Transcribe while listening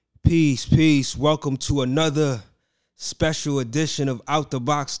Peace, peace. Welcome to another special edition of Out the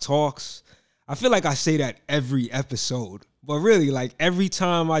Box Talks. I feel like I say that every episode, but really, like every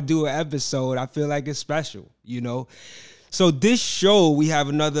time I do an episode, I feel like it's special, So this show, we have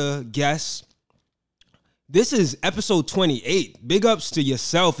another guest. This is episode 28. Big ups to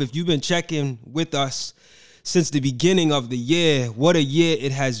yourself if you've been checking with us since the beginning of the year. What a year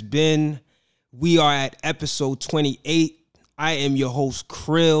it has been. We are at episode 28. I am your host,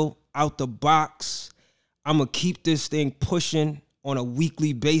 Krill, Out the Box. I'm going to keep this thing pushing on a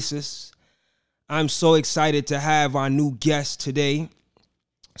weekly basis. I'm so excited to have our new guest today.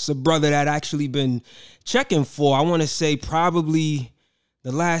 It's a brother that I actually been checking for. I want to say probably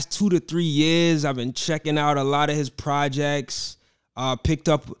the last 2 to 3 years. I've been checking out a lot of his projects, picked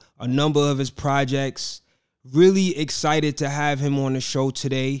up a number of his projects. Really excited to have him on the show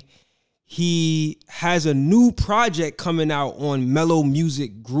today. He has a new project coming out on Mellow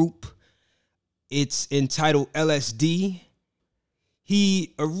Music Group. It's entitled LSD.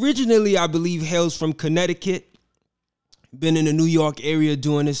 He originally, I believe, hails from Connecticut. Been in the New York area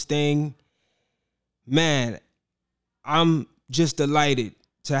doing his thing. Man, I'm just delighted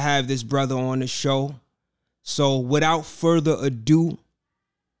to have this brother on the show. So without further ado,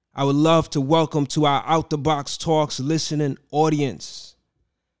 I would love to welcome to our Out the Box Talks listening audience,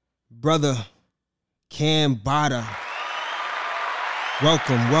 Brother Cam Bada.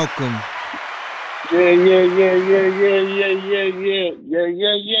 Welcome. Yeah.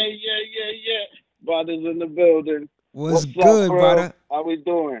 Bada's in the building. What's good, up, Bada? How we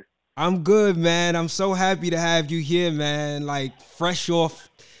doing? I'm good, man. I'm so happy to have you here, man. Like fresh off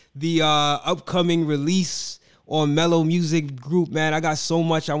the upcoming release on Mellow Music Group, man. I got so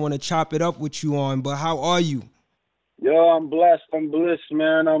much I want to chop it up with you on, but how are you? Yo, I'm blessed. I'm blessed,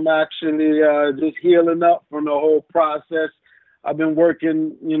 man. I'm actually just healing up from the whole process. I've been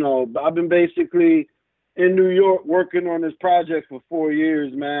working, I've been basically in New York working on this project for 4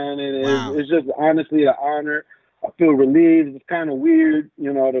 years, man. And Wow. it's just honestly an honor. I feel relieved. It's kind of weird,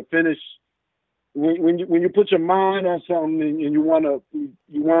 to finish. When you put your mind on something and you want to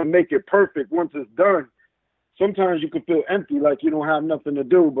make it perfect once it's done, sometimes you can feel empty, like you don't have nothing to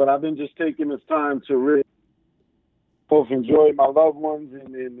do. But I've been just taking this time to really both enjoy my loved ones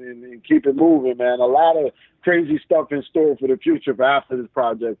and keep it moving, man. A lot of crazy stuff in store for the future for after this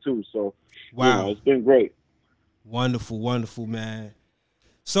project too. So, wow, it's been great. Wonderful, man.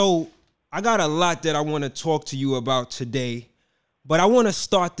 So I got a lot that I want to talk to you about today, but I want to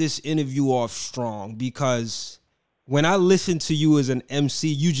start this interview off strong because when I listen to you as an MC,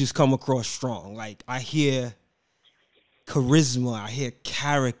 you just come across strong. Like I hear charisma, I hear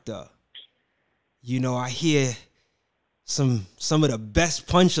character, I hear some of the best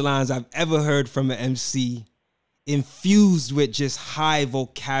punchlines I've ever heard from an MC, infused with just high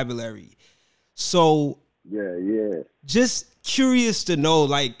vocabulary. So yeah. Just curious to know,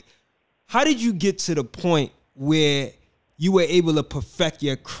 like, how did you get to the point where you were able to perfect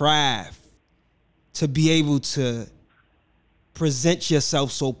your craft to be able to present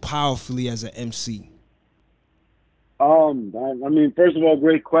yourself so powerfully as an MC? I mean, first of all,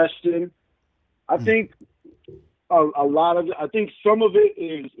 great question. I think a lot of it, I think some of it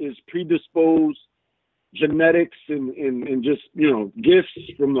is predisposed genetics and just, gifts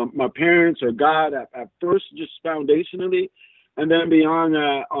from my parents or God at first, just foundationally. And then beyond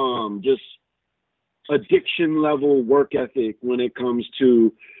that, just addiction level work ethic when it comes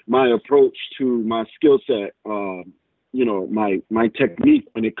to my approach to my skill set, my technique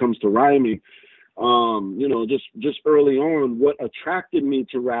when it comes to rhyming. Just early on, what attracted me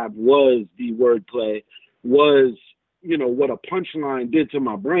to rap was the wordplay, was, what a punchline did to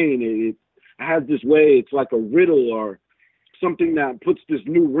my brain. It has this way, it's like a riddle or something that puts this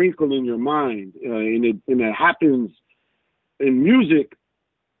new wrinkle in your mind. And it happens in music,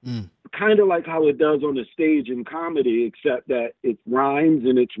 kind of like how it does on the stage in comedy, except that it rhymes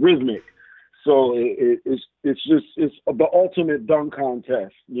and it's rhythmic. So it's the ultimate dunk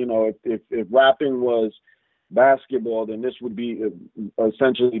contest. If rapping was basketball, then this would be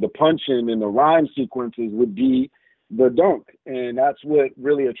essentially the punching, and the rhyme sequences would be the dunk. And that's what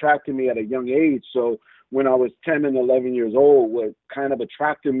really attracted me at a young age. So when I was 10 and 11 years old, what kind of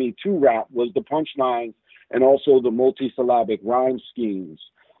attracted me to rap was the punchlines and also the multisyllabic rhyme schemes.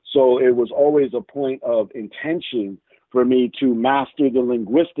 So it was always a point of intention for me to master the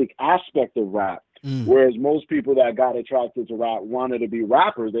linguistic aspect of rap. Whereas most people that got attracted to rap wanted to be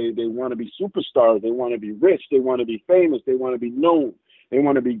rappers. They want to be superstars. They want to be rich. They want to be famous. They want to be known. They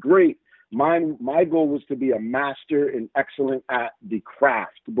want to be great. My goal was to be a master and excellent at the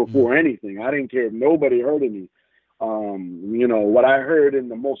craft before anything. I didn't care if nobody heard of me. You know, what I heard in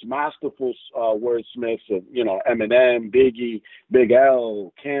the most masterful wordsmiths of, you know, Eminem, Biggie, Big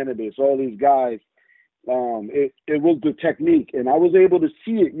L, Cannabis, all these guys, it was the technique. And I was able to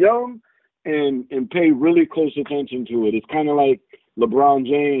see it young and pay really close attention to it. It's kind of like LeBron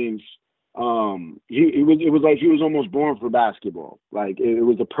James. It was like he was almost born for basketball. Like it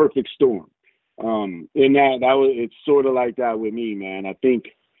was a perfect storm. And it's sort of like that with me, man. I think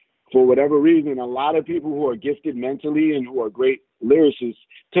for whatever reason, a lot of people who are gifted mentally and who are great lyricists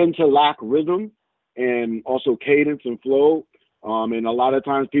tend to lack rhythm and also cadence and flow. And a lot of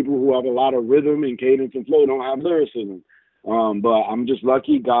times people who have a lot of rhythm and cadence and flow don't have lyricism. But I'm just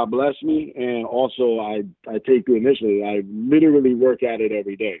lucky. God bless me. And also I take the initiative. I literally work at it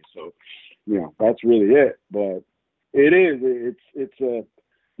every day. So, you know, that's really it. But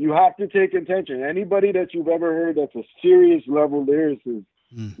you have to take attention. Anybody that you've ever heard that's a serious level lyricist,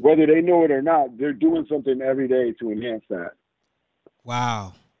 whether they know it or not, they're doing something every day to enhance that.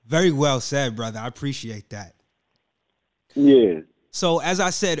 Wow. Very well said, brother. I appreciate that. Yeah. So as I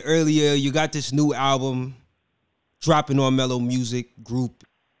said earlier, you got this new album dropping on Mellow Music Group.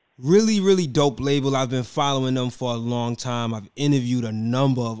 Really, really dope label. I've been following them for a long time. I've interviewed a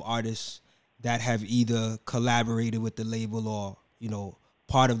number of artists that have either collaborated with the label or, you know,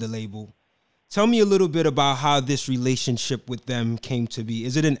 part of the label. Tell me a little bit about how this relationship with them came to be.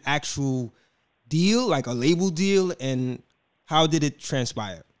 Is it an actual deal, like a label deal, and how did it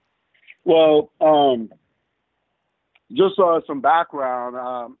transpire? Well, just some background.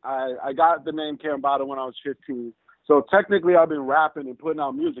 I got the name Cambada when I was 15. So technically I've been rapping and putting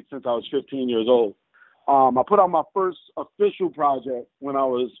out music since I was 15 years old. I put out my first official project when I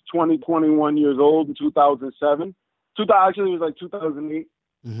was 21 years old in 2007. Actually, it was like 2008.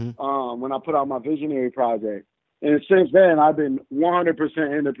 When I put out my Visionary project. And since then, I've been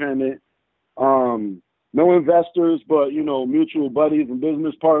 100% independent. No investors, but, you know, mutual buddies and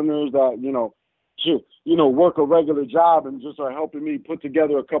business partners that, work a regular job and just are helping me put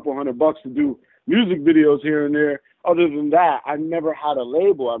together a couple $100 to do music videos here and there. Other than that, I never had a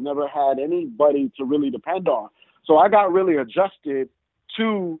label. I've never had anybody to really depend on. So I got really adjusted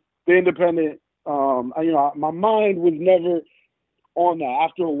to the independent. My mind was never on that.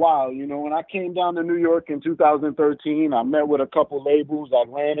 After a while, you know, when I came down to New York in 2013, I met with a couple labels,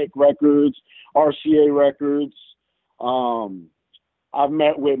 Atlantic Records, RCA Records. I've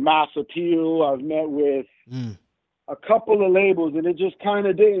met with Mass Appeal. I've met with a couple of labels, and it just kind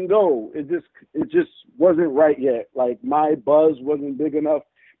of didn't go. It just wasn't right yet. Like, my buzz wasn't big enough.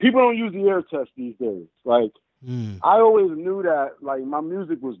 People don't use the ear test these days. Like, I always knew that, like, my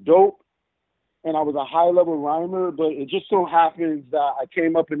music was dope, and I was a high-level rhymer, but it just so happens that I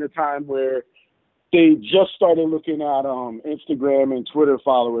came up in a time where they just started looking at Instagram and Twitter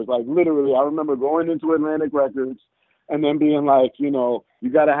followers. Like, literally, I remember going into Atlantic Records and then being like, you know, you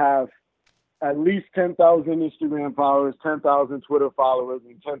got to have at least 10,000 Instagram followers, 10,000 Twitter followers,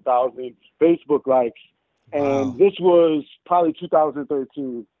 and 10,000 Facebook likes. Wow. And this was probably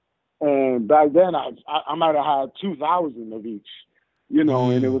 2013. And back then, I might have had 2,000 of each. You know,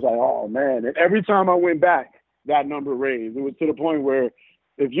 and it was like, oh, man. And every time I went back, that number raised. It was to the point where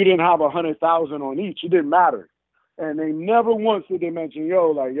if you didn't have 100,000 on each, it didn't matter. And they never once did they mention,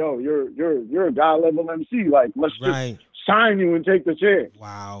 you're a God-level MC. Like, let's just sign you and take the chance.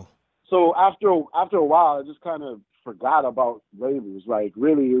 Wow. So after a while, I just kind of forgot about labels. Like,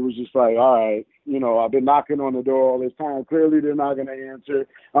 really, it was just like, all right, you know, I've been knocking on the door all this time. Clearly, they're not going to answer.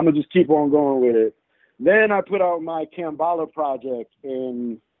 I'm going to just keep on going with it. Then I put out my Kambala project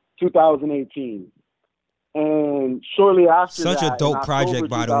in 2018. And shortly after Such a dope project,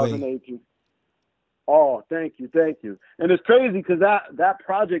 by the way. Oh, thank you. And it's crazy because that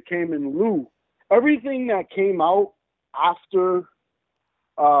project came in lieu. Everything that came out after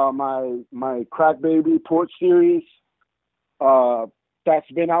my Crack Baby Porch series,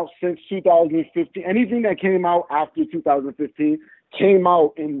 that's been out since 2015. Anything that came out after 2015 came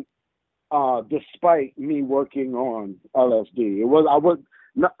out in despite me working on LSD.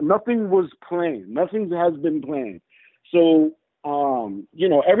 Nothing was planned. Nothing has been planned. So,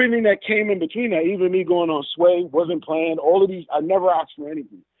 everything that came in between that, even me going on Sway, wasn't planned. All of these, I never asked for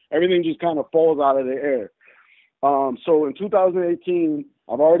anything. Everything just kind of falls out of the air. So in 2018,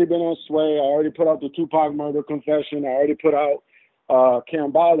 I've already been on Sway. I already put out the Tupac Murder Confession. I already put out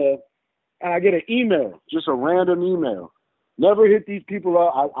Kambala. And I get an email, just a random email. Never hit these people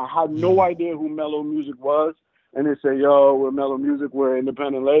up. I had no idea who Mellow Music was. And they say, yo, we're Mellow Music. We're an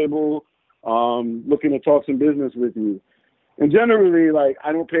independent label. Looking to talk some business with you. And generally, like,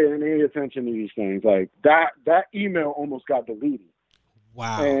 I don't pay any attention to these things. Like, that email almost got deleted.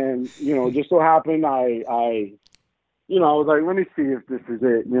 Wow. And, just so happened I I was like, let me see if this is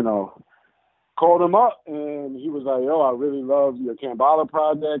it, Called him up, and he was like, yo, I really love your Kambala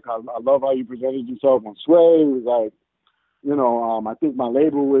project. I love how you presented yourself on Sway. He was like, I think my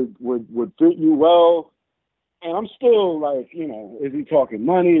label would fit you well. And I'm still like, is he talking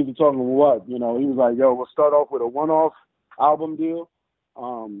money? Is he talking what? He was like, yo, we'll start off with a one-off album deal.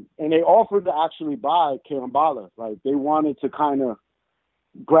 And they offered to actually buy Kambala. Like, they wanted to kind of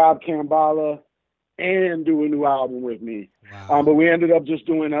grab Kambala and do a new album with me. Wow. But we ended up just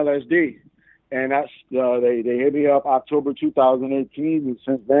doing LSD. And that's they hit me up October 2018. And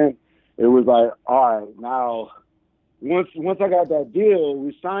since then, it was like, all right, now, once I got that deal,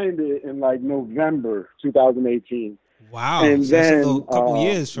 we signed it in like November 2018. Wow. And so then that's a couple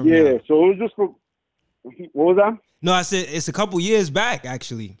years from now. Yeah, so it was just for, what was that? No, I said it's a couple years back,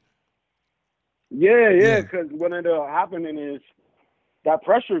 actually. Yeah, because what ended up happening is that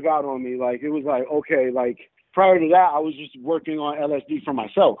pressure got on me. Like, it was like, okay, like, prior to that, I was just working on LSD for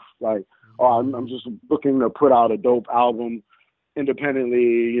myself. Like, I'm just looking to put out a dope album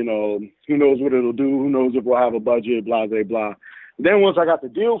independently, who knows what it'll do, who knows if we'll have a budget, blah, blah, blah. Then once I got the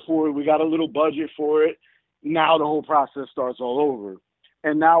deal for it, we got a little budget for it. Now the whole process starts all over.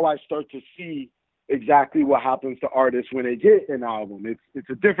 And now I start to see exactly what happens to artists when they get an album. It's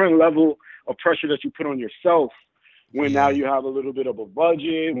a different level of pressure that you put on yourself when now you have a little bit of a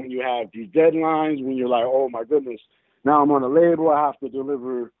budget, when you have these deadlines, when you're like, oh my goodness, now I'm on a label, I have to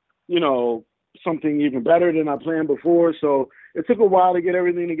deliver, something even better than I planned before. So it took a while to get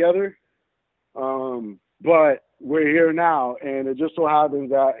everything together. But we're here now, and it just so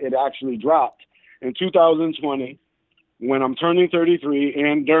happens that it actually dropped in 2020 when I'm turning 33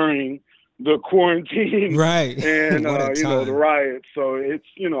 and during the quarantine, right? And the riots. So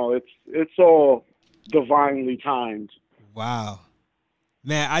it's all divinely timed. Wow,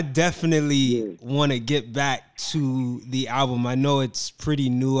 man, I definitely want to get back to the album. I know it's pretty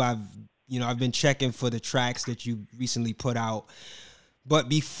new. I've been checking for the tracks that you recently put out. But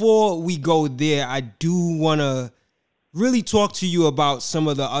before we go there, I do want to really talk to you about some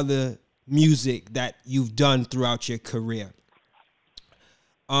of the other music that you've done throughout your career.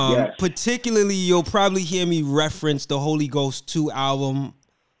 Particularly, you'll probably hear me reference the Holy Ghost 2 album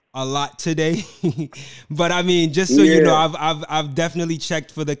a lot today. But I mean, just so you know, I've definitely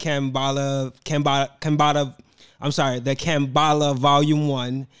checked for the Kambala Volume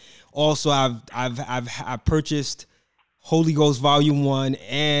 1. Also, I've purchased Holy Ghost Volume 1,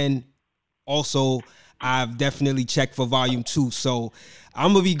 and also I've definitely checked for Volume 2. So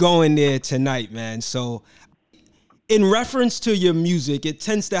I'm gonna be going there tonight, man. So in reference to your music, it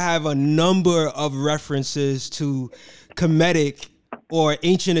tends to have a number of references to Kemetic or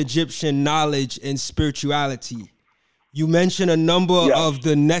ancient Egyptian knowledge and spirituality. You mention a number of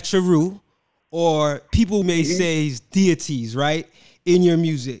the Neteru, or people may say deities, right, in your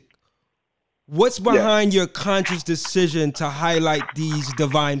music. What's behind your conscious decision to highlight these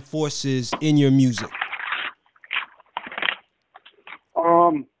divine forces in your music?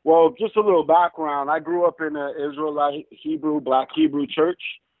 Well, just a little background. I grew up in an Israelite Black Hebrew church.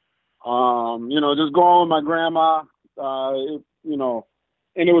 Just going with my grandma, and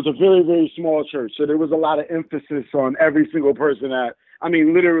it was a very, very small church. So there was a lot of emphasis on every single person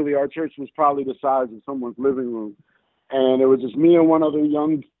literally our church was probably the size of someone's living room. And it was just me and one other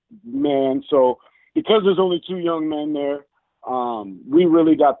young man. So because there's only two young men there, we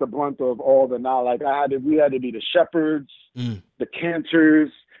really got the brunt of all the knowledge. We had to be the shepherds, the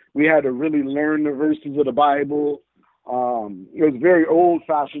cantors. We had to really learn the verses of the Bible. It was a very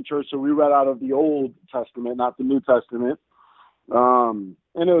old-fashioned church, so we read out of the Old Testament, not the New Testament. And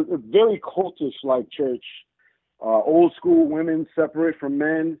it was a very cultish-like church. Old school women separate from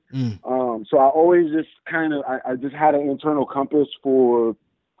men. So I always just I just had an internal compass for,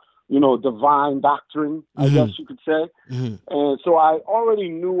 divine doctrine, I guess you could say. And so I already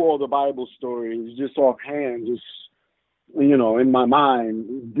knew all the Bible stories just offhand, in my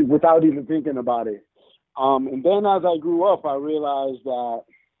mind without even thinking about it. And then as I grew up, I realized that,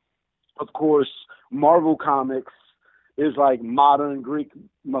 of course, Marvel Comics is like modern Greek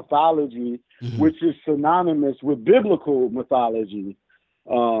mythology, which is synonymous with biblical mythology,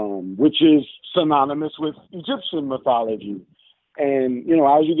 which is synonymous with Egyptian mythology. And,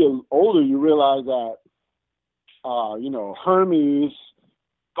 as you get older, you realize that, Hermes,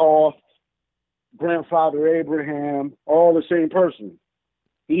 Thoth, grandfather Abraham, all the same person.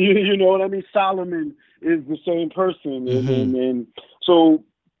 You know what I mean? Solomon is the same person.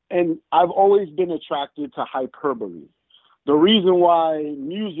 And I've always been attracted to hyperbole. The reason why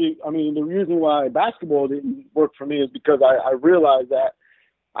basketball didn't work for me is because I realized that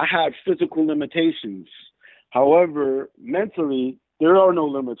I had physical limitations. However, mentally, there are no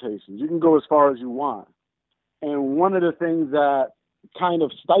limitations. You can go as far as you want. And one of the things that kind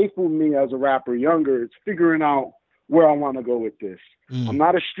of stifled me as a rapper younger is figuring out where I want to go with this. I'm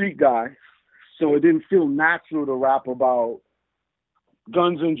not a street guy, so it didn't feel natural to rap about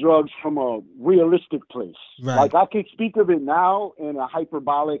guns and drugs from a realistic place. Right. Like, I can speak of it now in a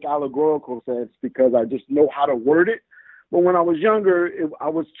hyperbolic, allegorical sense because I just know how to word it. But when I was younger, I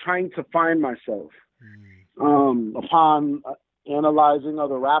was trying to find myself. Upon analyzing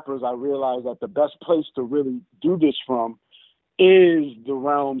other rappers, I realized that the best place to really do this from is the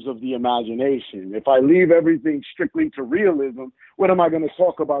realms of the imagination. If I leave everything strictly to realism, what am I going to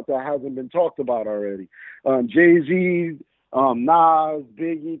talk about that hasn't been talked about already? Jay-Z, Nas,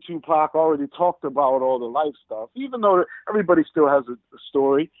 Biggie, Tupac already talked about all the life stuff, even though everybody still has a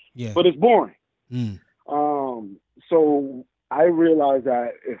story, but it's boring. So I realized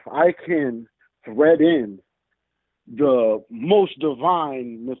that if I can thread in the most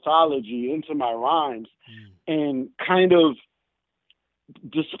divine mythology into my rhymes and kind of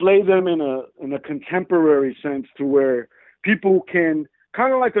display them in a contemporary sense to where people can,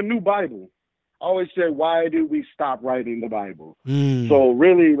 kind of like a new Bible. I always say, why did we stop writing the Bible? So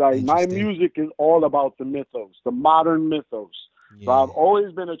really, like, my music is all about the mythos, the modern mythos. So I've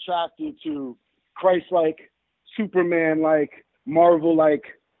always been attracted to Christ-like, Superman-like, Marvel-like,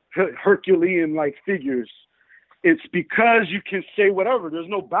 Herculean-like figures. It's because you can say whatever. There's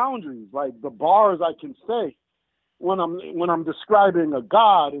no boundaries. Like, the bars I can say when I'm describing a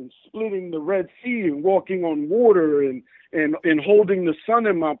god and splitting the Red Sea and walking on water and holding the sun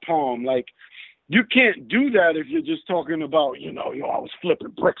in my palm. Like, you can't do that if you're just talking about, I was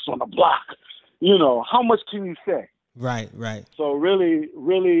flipping bricks on the block. How much can you say? Right. So really,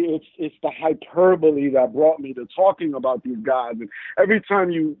 it's the hyperbole that brought me to talking about these guys. And every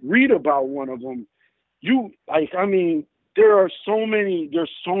time you read about one of them, there's so many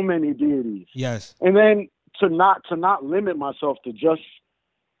deities. Yes. And then to not limit myself to just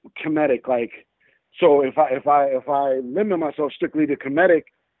Kemetic, like, so if I limit myself strictly to Kemetic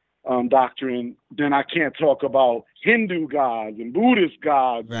doctrine, then I can't talk about Hindu gods and Buddhist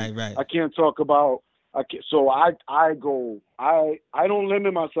gods. Right. I can't talk about. So I don't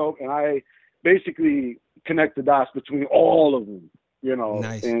limit myself, and I basically connect the dots between all of them.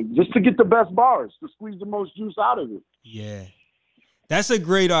 Nice. And just to get the best bars, to squeeze the most juice out of it. Yeah. That's a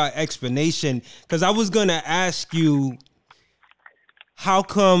great explanation, because I was going to ask you, how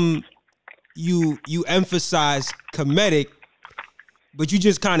come you emphasize Kemetic, but you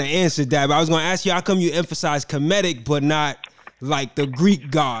just kind of answered that. But I was going to ask you, how come you emphasize Kemetic but not like the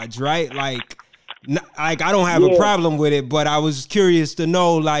Greek gods, right? Like I don't have a problem with it, but I was curious to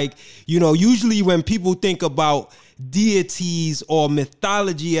know, like, usually when people think about deities or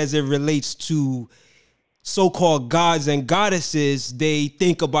mythology as it relates to so-called gods and goddesses, they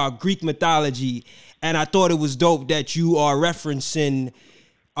think about Greek mythology. And I thought it was dope that you are referencing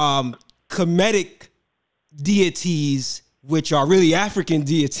Kemetic deities, which are really African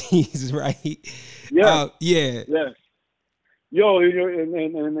deities, right? Yeah. Yeah. Yo,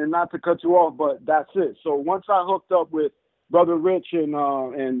 and not to cut you off, but that's it. So once I hooked up with Brother Rich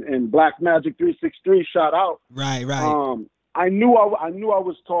and Black Magic 363, shout out. Right. I knew I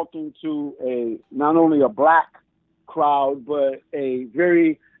was talking to not only a black crowd, but a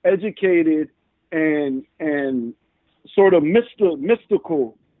very educated and sort of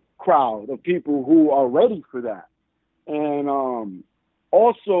mystical crowd of people who are ready for that. And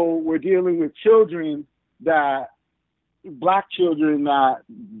also, we're dealing with black children that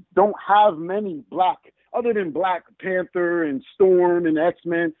don't have many other than Black Panther and Storm and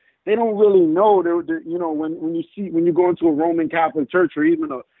X-Men. They don't really know. When you go into a Roman Catholic church or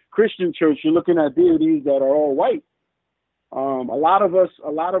even a Christian church, you're looking at deities that are all white. A lot of us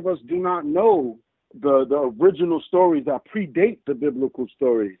do not know the original stories that predate the biblical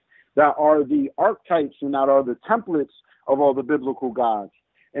stories, that are the archetypes and that are the templates of all the biblical gods.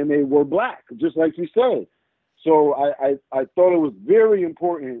 And they were black, just like you said. So I thought it was very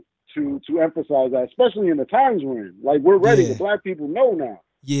important to emphasize that, especially in the times we're in. Like, we're ready. The black people know now.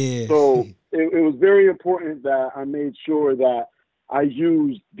 Yeah. So it was very important that I made sure that I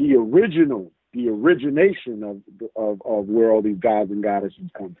used the origination of where all these gods and goddesses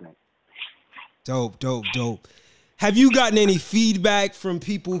come from. Dope. Have you gotten any feedback from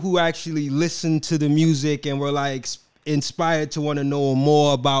people who actually listened to the music and were like inspired to want to know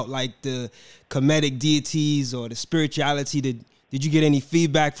more about like the Kemetic deities or the spirituality? Did you get any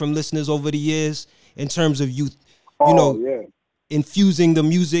feedback from listeners over the years in terms of infusing the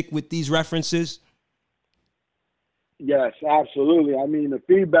music with these references? Yes, absolutely. I mean, the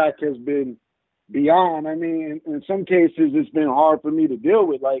feedback has been beyond. I mean, in some cases, it's been hard for me to deal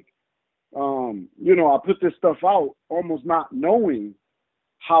with. Like, you know, I put this stuff out almost not knowing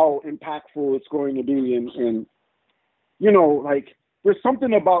how impactful it's going to be. And you know, like, there's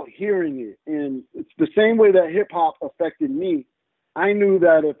something about hearing it. And it's the same way that hip hop affected me. I knew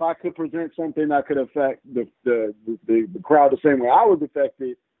that if I could present something that could affect the crowd the same way I was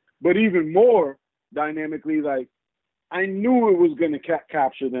affected, but even more dynamically, like, I knew it was going to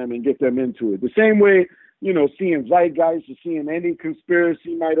capture them and get them into it. The same way, you know, seeing Zeitgeist or seeing any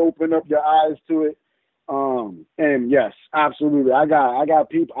conspiracy might open up your eyes to it. And yes, absolutely. I got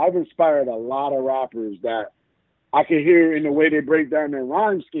people. I've inspired a lot of rappers that I can hear in the way they break down their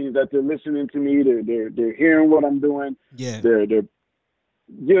rhyme schemes that they're listening to me. They're hearing what I'm doing. Yeah. They're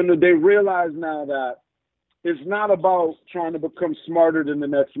you know, they realize now that it's not about trying to become smarter than the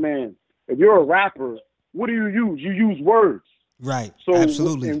next man. If you're a rapper, what do you use? You use words. Right. So,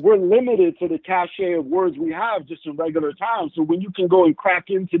 absolutely. And we're limited to the cachet of words we have just in regular time. So when you can go and crack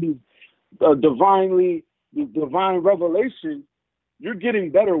into these divine revelation, you're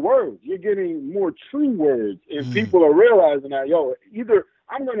getting better words. You're getting more true words. And people are realizing that, yo, either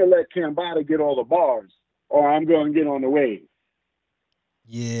I'm going to let Cambada get all the bars or I'm going to get on the wave.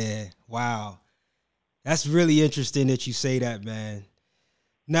 Yeah. Wow. That's really interesting that you say that, man.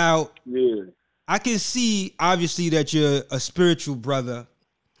 Now, yeah. I can see, obviously, that you're a spiritual brother.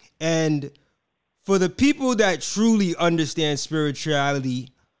 And for the people that truly understand spirituality,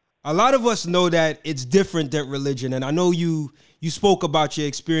 a lot of us know that it's different than religion. And I know you spoke about your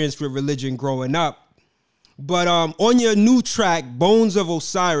experience with religion growing up. But on your new track, Bones of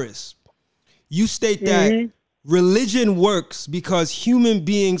Osiris, you state that religion works because human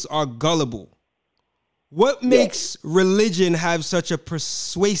beings are gullible. What makes religion have such a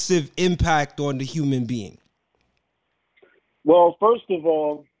persuasive impact on the human being? Well, first of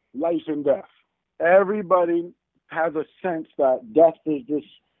all, life and death. Everybody has a sense that death is this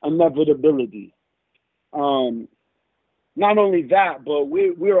inevitability. Not only that, but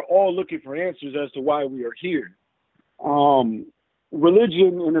we're all looking for answers as to why we are here.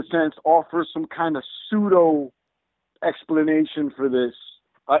 Religion, in a sense, offers some kind of pseudo explanation for this,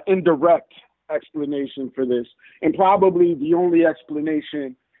 indirect explanation for this, and probably the only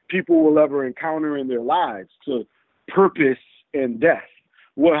explanation people will ever encounter in their lives to purpose and death.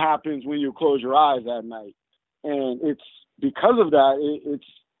 What happens when you close your eyes at night? And it's because of that,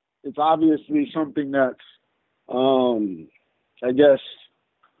 it's obviously something that's, I guess,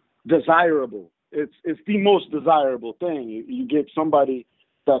 desirable. It's the most desirable thing. You get somebody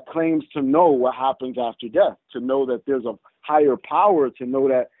that claims to know what happens after death, to know that there's a higher power, to know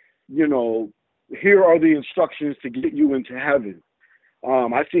that, you know, here are the instructions to get you into heaven.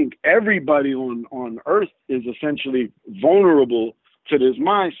 I think everybody on earth is essentially vulnerable to this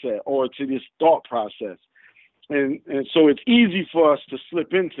mindset or to this thought process. And so it's easy for us to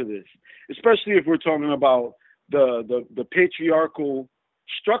slip into this, especially if we're talking about the patriarchal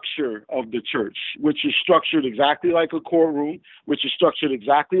structure of the church, which is structured exactly like a courtroom, which is structured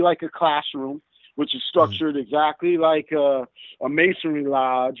exactly like a classroom, which is structured exactly like a masonry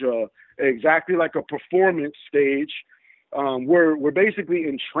lodge, exactly like a performance stage. We're basically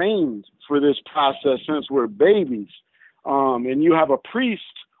entrained for this process since we're babies. And you have a priest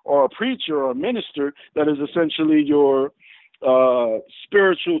or a preacher or a minister that is essentially your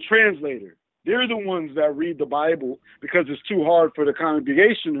spiritual translator. They're the ones that read the Bible because it's too hard for the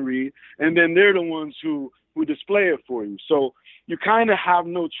congregation to read, and then they're the ones who display it for you. So you kind of have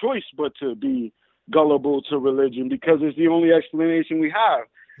no choice but to be gullible to religion because it's the only explanation we have.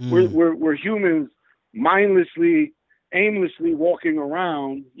 We're humans mindlessly, aimlessly walking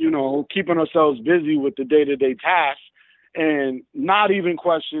around, you know, keeping ourselves busy with the day-to-day tasks and not even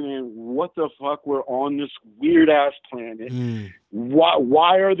questioning what the fuck we're on this weird ass planet.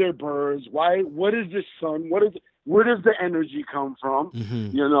 Why are there birds? What is this sun? Where does the energy come from?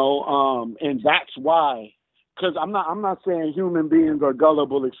 You know, and that's why, because I'm not saying human beings are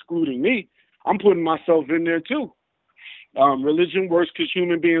gullible, excluding me. I'm putting myself in there too. Religion works because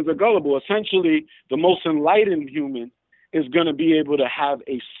human beings are gullible. Essentially, the most enlightened human is going to be able to have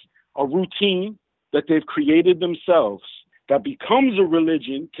a routine that they've created themselves that becomes a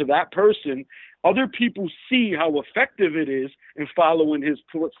religion to that person. Other people see how effective it is in following his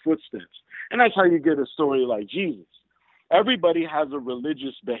footsteps. And that's how you get a story like Jesus. Everybody has a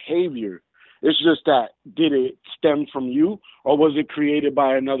religious behavior. It's just that, did it stem from you or was it created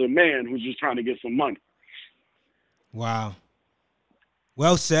by another man who's just trying to get some money? Wow.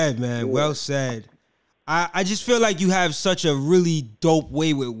 Well said, man. Yeah. Well said. I just feel like you have such a really dope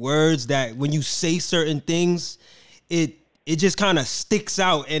way with words that when you say certain things, it just kind of sticks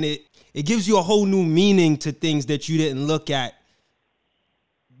out and it gives you a whole new meaning to things that you didn't look at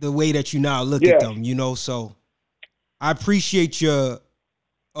the way that you now look at them, you know? So I appreciate your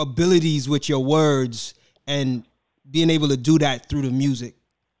abilities with your words and being able to do that through the music.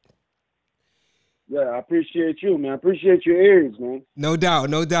 Yeah, I appreciate you, man. I appreciate your ears, man. No doubt,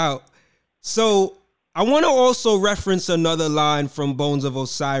 no doubt. So I want to also reference another line from Bones of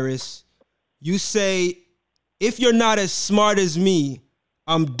Osiris. You say, if you're not as smart as me,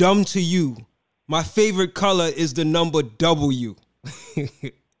 I'm dumb to you. My favorite color is the number W.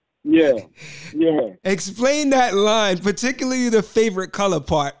 Yeah. Explain that line, particularly the favorite color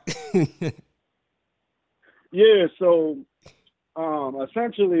part. Yeah, so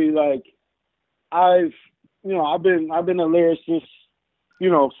essentially, like, I've been a lyricist,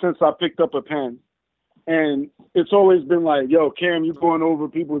 since I picked up a pen. And it's always been like, yo, Cam, you going over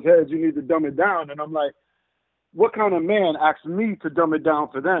people's heads, you need to dumb it down. And I'm like, what kind of man asks me to dumb it down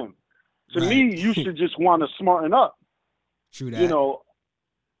for them? To me, you should just want to smarten up. True that.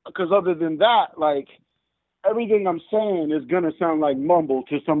 Because other than that, like, everything I'm saying is going to sound like mumble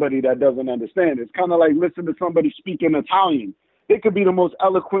to somebody that doesn't understand. It's kind of like listening to somebody speaking Italian. They could be the most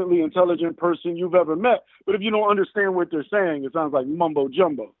eloquently intelligent person you've ever met, but if you don't understand what they're saying, it sounds like mumbo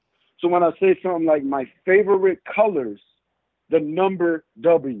jumbo. So when I say something like my favorite colors, the number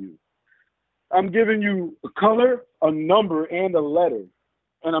W, I'm giving you a color, a number, and a letter.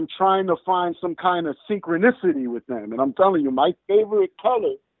 And I'm trying to find some kind of synchronicity with them. And I'm telling you, my favorite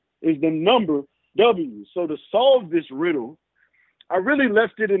color is the number W. So to solve this riddle, I really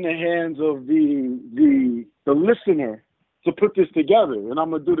left it in the hands of the listener to put this together. And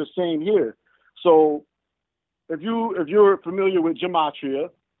I'm going to do the same here. So if you're familiar with gematria,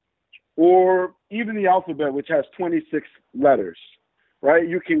 or even the alphabet, which has 26 letters, right?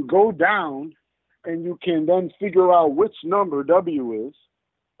 You can go down and you can then figure out which number W is,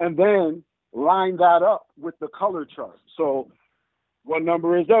 and then line that up with the color chart. So what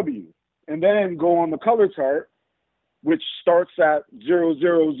number is W? And then go on the color chart, which starts at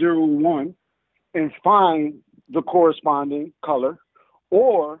 0001, and find the corresponding color.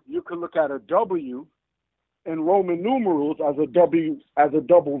 Or you could look at a W in Roman numerals as a W, as a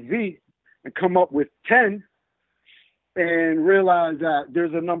double V, and come up with 10 and realize that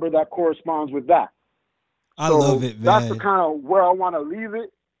there's a number that corresponds with that. I love it, man. That's the kind of where I want to leave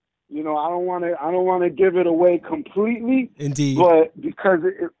it. I don't want to give it away completely. Indeed. But because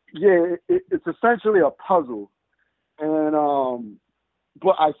it's essentially a puzzle. And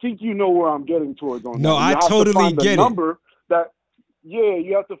but I think you know where I'm getting towards on that. No, I totally get it.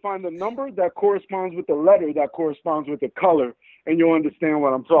 You have to find the number that corresponds with the letter that corresponds with the color, and you'll understand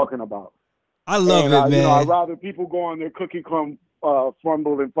what I'm talking about. I love it, man. I'd rather people go on their cookie crumb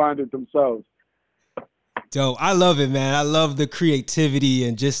fumble and find it themselves. Dope. I love it, man. I love the creativity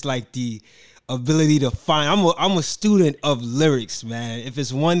and just like the ability to find. I'm a student of lyrics, man. If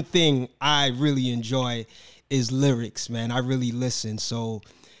it's one thing I really enjoy is lyrics, man. I really listen. So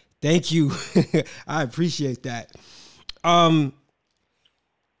thank you. I appreciate that.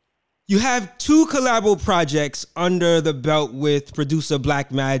 You have 2 collabo projects under the belt with producer Black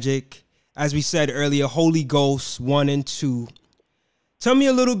Magic. As we said earlier, Holy Ghost 1 and 2. Tell me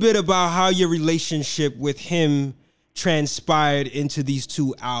a little bit about how your relationship with him transpired into these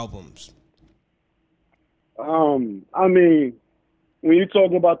 2 albums. I mean, when you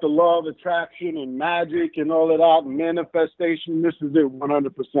talk about the law of attraction and magic and all of that, manifestation, this is it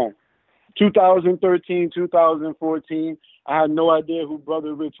 100%. 2013, 2014, I had no idea who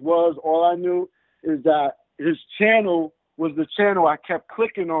Brother Rich was. All I knew is that his channel was the channel I kept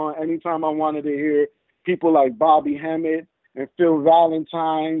clicking on anytime I wanted to hear people like Bobby Hemmett and Phil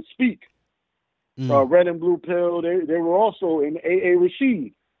Valentine speak. Red and Blue Pill, they were also in A.A.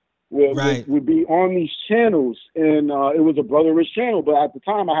 Rashid. Would be on these channels, and it was a Brother Rich channel, but at the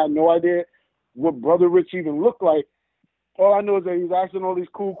time I had no idea what Brother Rich even looked like. All I know is that he's asking all these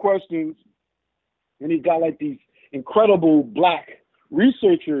cool questions, and he's got like these incredible black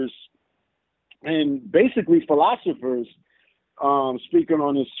researchers and basically philosophers speaking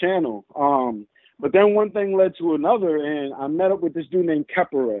on his channel. But then one thing led to another, and I met up with this dude named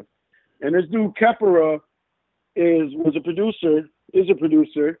Kepera. And this dude Kepera is a producer,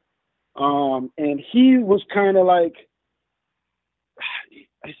 and he was kind of like,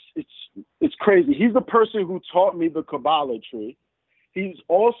 it's crazy. He's the person who taught me the Kabbalah tree. He's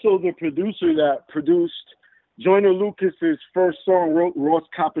also the producer that produced Joyner Lucas's first song, Ross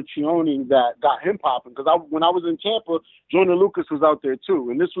Cappuccioni, that got him popping. Because when I was in Tampa, Joyner Lucas was out there too,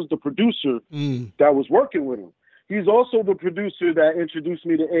 and this was the producer that was working with him. He's also the producer that introduced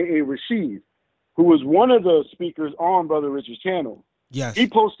me to A.A. Rashid, who was one of the speakers on Brother Rich's channel. Yes. He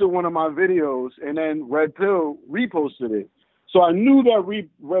posted one of my videos, and then Red Pill reposted it. So I knew that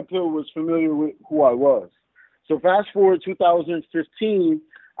Red Pill was familiar with who I was. So fast forward 2015,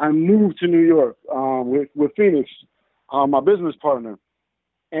 I moved to New York with Phoenix, my business partner.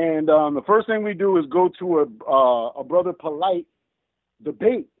 And the first thing we do is go to a Brother Polite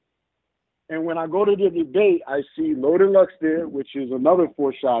debate. And when I go to the debate, I see Loaded Lux there, which is another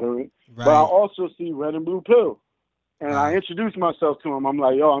foreshadowing. Right. But I also see Red and Blue Pill. And I introduced myself to him. I'm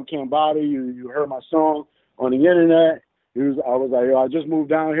like, yo, I'm Ken Body. You heard my song on the internet. I was like, yo, I just moved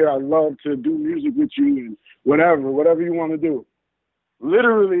down here. I'd love to do music with you and whatever you want to do.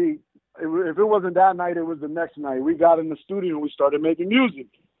 Literally, if it wasn't that night, it was the next night. We got in the studio and we started making music.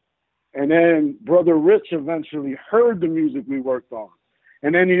 And then Brother Rich eventually heard the music we worked on.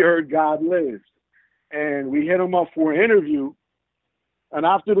 And then he heard God Lives. And we hit him up for an interview. And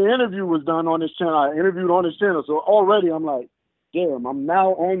after the interview was done on his channel, I interviewed on his channel. So already I'm like, damn, I'm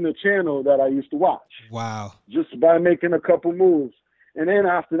now on the channel that I used to watch. Wow. Just by making a couple moves. And then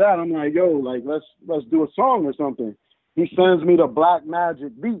after that, I'm like, yo, like, let's do a song or something. He sends me the Black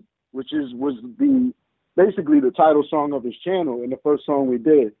Magic beat, which was basically the title song of his channel and the first song we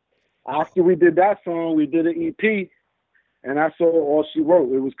did. After we did that song, we did an EP, and that's all she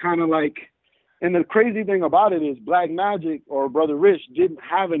wrote. It was kind of like, and the crazy thing about it is Black Magic or Brother Rich didn't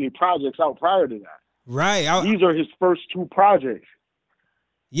have any projects out prior to that. Right. These are his first two projects.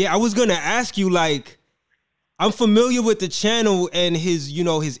 Yeah, I was going to ask you, like, I'm familiar with the channel and his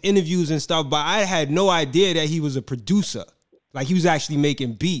interviews and stuff, but I had no idea that he was a producer. Like, he was actually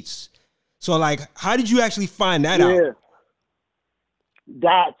making beats. So, like, how did you actually find that out?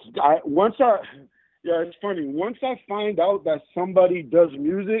 It's funny. Once I find out that somebody does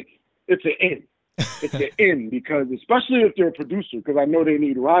music, it's an in. It's an in, because especially if they're a producer, because I know they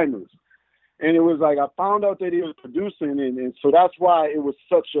need rhymers. And it was like, I found out that he was producing, and so that's why it was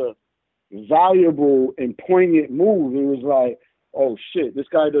such a valuable and poignant move. It was like, oh shit, this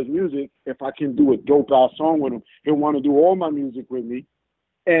guy does music. If I can do a dope ass song with him, he'll want to do all my music with me.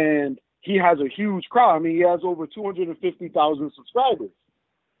 And he has a huge crowd. I mean, he has over 250,000 subscribers.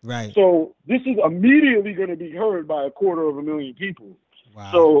 Right. So this is immediately going to be heard by 250,000 people.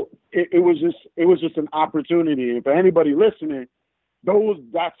 Wow. So it was just an opportunity. And for anybody listening,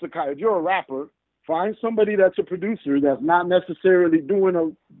 that's the kind. If you're a rapper, find somebody that's a producer that's not necessarily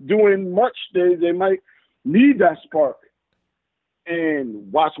doing much. They might need that spark,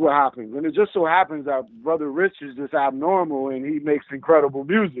 and watch what happens. And it just so happens that Brother Rich is just abnormal, and he makes incredible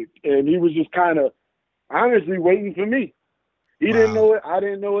music. And he was just kind of honestly waiting for me. He didn't know it. I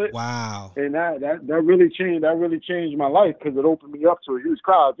didn't know it. Wow. And that really changed. That really changed my life, because it opened me up to a huge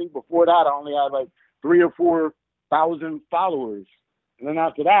crowd. I think before that, I only had like 3,000 or 4,000 followers. And then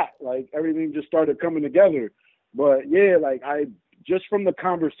after that, like, everything just started coming together. But yeah, like, I just from the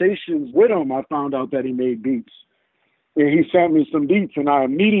conversations with him, I found out that he made beats. And he sent me some beats, and I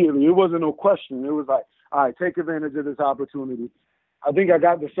immediately, it wasn't no question. It was like, all right, take advantage of this opportunity. I think I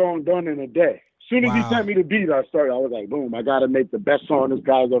got the song done in a day. As soon as he sent me the beat, I was like, boom, I got to make the best song this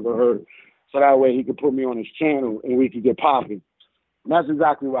guy's ever heard. So that way he could put me on his channel and we could get popping. And that's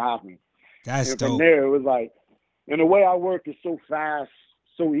exactly what happened. That's and dope. From there, it was like, and the way I work is so fast,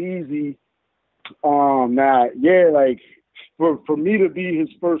 so easy, that, yeah, like, for me to be his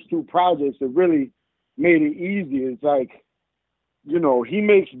first two projects, it really made it easy. It's like, you know, he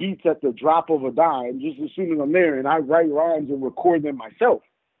makes beats at the drop of a dime, just as soon as I'm there, and I write rhymes and record them myself.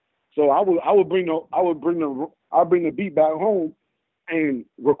 So I'll bring the beat back home and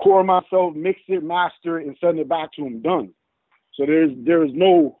record myself, mix it, master it, and send it back to him done. So there's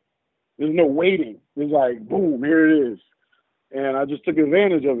no waiting. It's like, boom, here it is. And I just took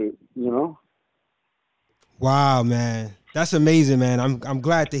advantage of it, you know? Wow, man. That's amazing, man. I'm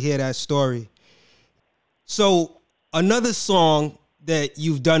glad to hear that story. So another song that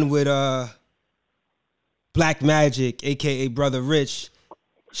you've done with Black Magic, aka Brother Rich,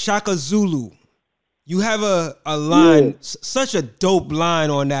 Shaka Zulu. You have a line, such a dope line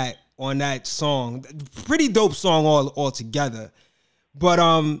on that song. Pretty dope song all together. But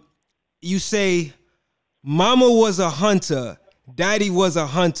you say, Mama was a hunter, Daddy was a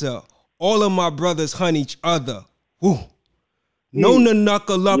hunter, all of my brothers hunt each other. Woo. Known to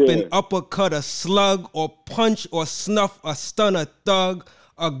knuckle up and uppercut a slug, or punch or snuff a stunner thug,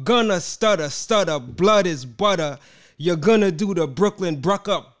 a gunner stutter, blood is butter. You're gonna do the Brooklyn buck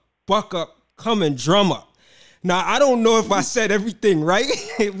up, come and drum up. Now, I don't know if I said everything right,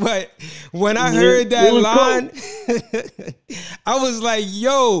 but when I heard that line, I was like,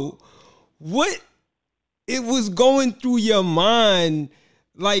 yo, what it was going through your mind?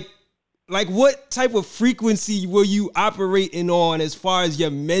 Like like what type of frequency were you operating on as far as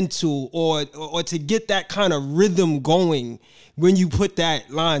your mental or to get that kind of rhythm going when you put that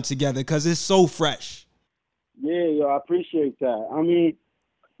line together? Because it's so fresh. Yeah, yo, I appreciate that. I mean,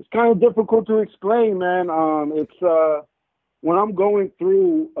 it's kind of difficult to explain, man. It's when I'm going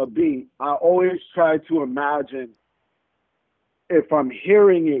through a beat, I always try to imagine if I'm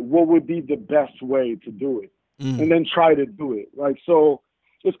hearing it, what would be the best way to do it, and then try to do it. Like, so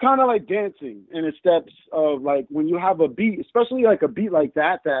it's kind of like dancing in the steps of like when you have a beat, especially like a beat like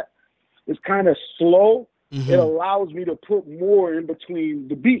that is kind of slow. It allows me to put more in between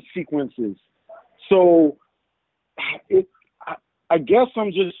the beat sequences. So I guess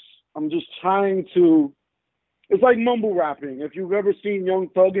I'm just trying to. It's like mumble rapping. If you've ever seen Young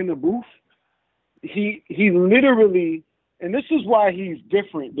Thug in the booth, he literally, and this is why he's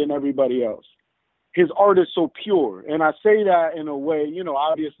different than everybody else. His art is so pure, and I say that in a way, you know,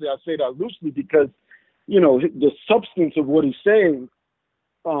 obviously I say that loosely because, you know, the substance of what he's saying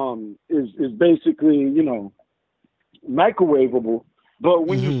is basically, you know, microwavable. But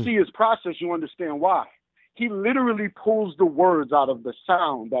when you see his process, you understand why. He literally pulls the words out of the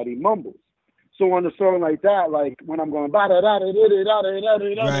sound that he mumbles. So on a song like that, like when I'm going da da da da da da da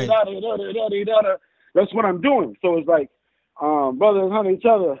da da, that's what I'm doing. So it's like brothers hunt each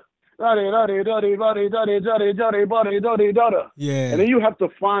other. Yeah. And then you have to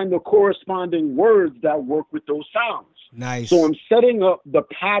find the corresponding words that work with those sounds. Nice. So I'm setting up the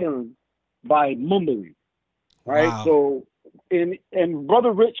pattern by mumbling. Right. Wow. So and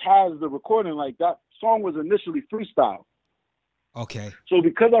Brother Rich has the recording, like that song was initially freestyle. Okay. So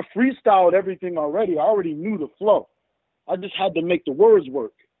because I freestyled everything already, I already knew the flow. I just had to make the words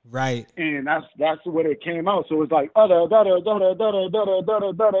work. Right. And that's the way it came out. So it's like da da da da da da da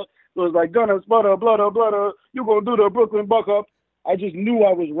da da. So it's like gunna sputter, bludder, you gonna do the Brooklyn buck up. I just knew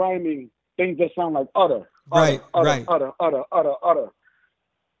I was rhyming things that sound like utter. Right. Utter.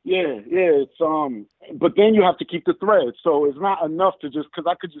 Yeah. It's but then you have to keep the thread. So it's not enough to just because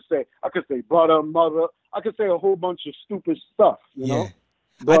I could say brother, mother, I could say a whole bunch of stupid stuff, you know?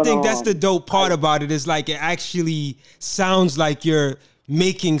 But, I think that's the dope part about it is like it actually sounds like you're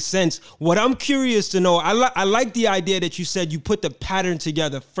making sense. What I'm curious to know, I like the idea that you said you put the pattern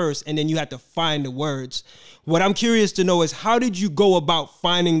together first and then you had to find the words. What I'm curious to know is how did you go about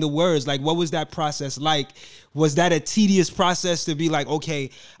finding the words? Like, what was that process like? Was that a tedious process to be like, okay,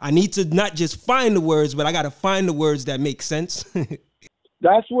 I need to not just find the words, but I got to find the words that make sense?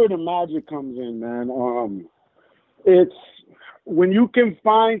 That's where the magic comes in, man. It's when you can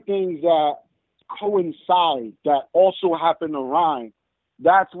find things that coincide, that also happen to rhyme,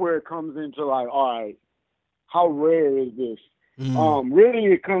 that's where it comes into like, all right, how rare is this? Really,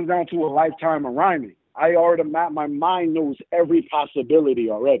 it comes down to a lifetime of rhyming. My mind knows every possibility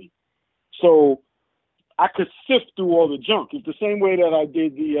already. So I could sift through all the junk. It's the same way that I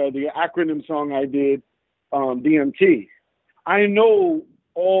did the acronym song I did, DMT. I know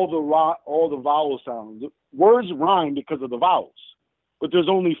all the vowel sounds. Words rhyme because of the vowels, but there's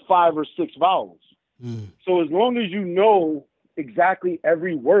only 5 or 6 vowels. So as long as you know exactly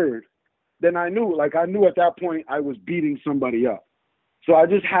every word, then I knew at that point I was beating somebody up. So I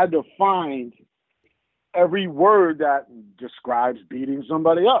just had to find every word that describes beating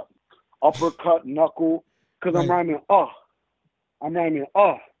somebody up. Uppercut, knuckle, because I'm rhyming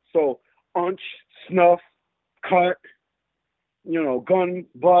So unch, snuff, cut, gun,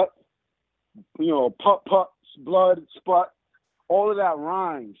 butt, putt, blood, sput. All of that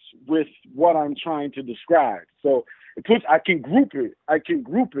rhymes with what I'm trying to describe. So I can group it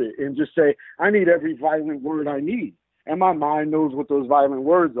and just say, I need every violent word I need. And my mind knows what those violent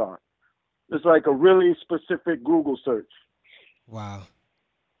words are. It's like a really specific Google search. Wow.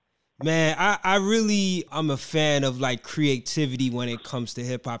 Man, I'm a fan of like creativity when it comes to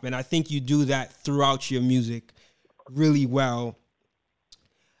hip hop. And I think you do that throughout your music really well.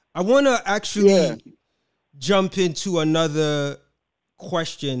 I want to actually jump into another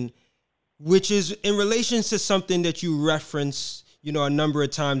question, which is in relation to something that you reference, a number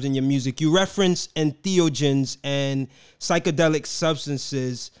of times in your music. You reference entheogens and psychedelic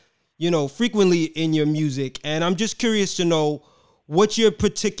substances, frequently in your music. And I'm just curious to know what's your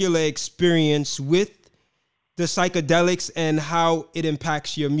particular experience with the psychedelics and how it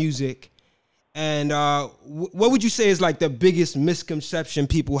impacts your music. And what would you say is like the biggest misconception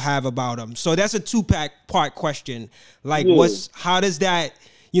people have about them? So that's a two-part question. Like, how does that,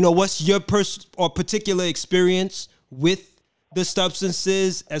 what's your particular experience with the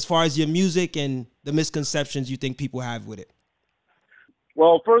substances as far as your music and the misconceptions you think people have with it?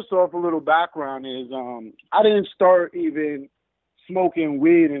 Well, first off, a little background is I didn't start even smoking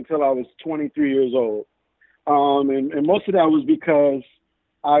weed until I was 23 years old. And most of that was because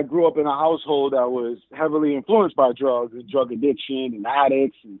I grew up in a household that was heavily influenced by drugs and drug addiction and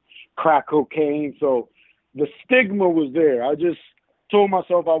addicts and crack cocaine. So the stigma was there. I just told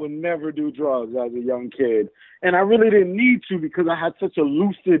myself I would never do drugs as a young kid. And I really didn't need to because I had such a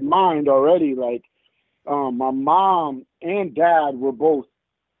lucid mind already. Like, my mom and dad were both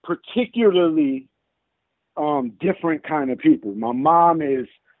particularly different kind of people. My mom is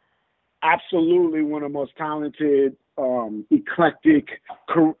absolutely one of the most talented, eclectic,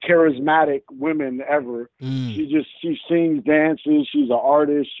 charismatic women ever. She sings, dances. She's an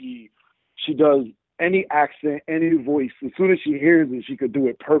artist. She does any accent, any voice. As soon as she hears it, she could do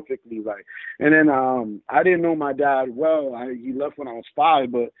it perfectly. Like, and then I didn't know my dad well. He left when I was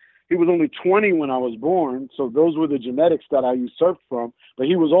 5, but he was only 20 when I was born. So those were the genetics that I usurped from. But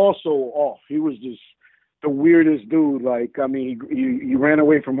he was also off. He was just the weirdest dude. Like, I mean, he ran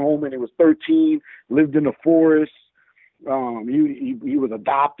away from home and he was 13, lived in the forest. He was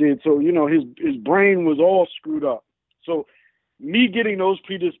adopted. So, you know, his brain was all screwed up. So me getting those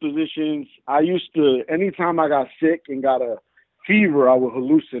predispositions, I used to, anytime I got sick and got a fever, I would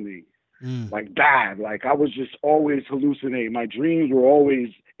hallucinate. Like bad. Like I was just always hallucinating. My dreams were always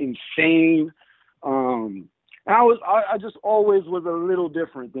insane. And I just always was a little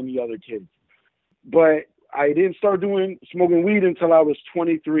different than the other kids. But I didn't start smoking weed until I was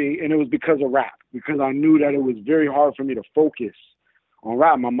 23, and it was because of rap, because I knew that it was very hard for me to focus on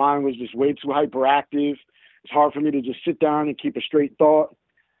rap. My mind was just way too hyperactive. It's hard for me to just sit down and keep a straight thought.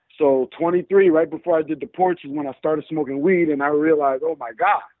 So 23, right before I did the Porch, is when I started smoking weed, and I realized, oh my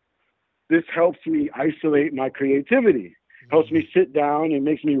God, this helps me isolate my creativity. Helps me sit down and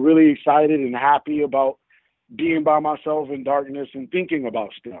makes me really excited and happy about being by myself in darkness and thinking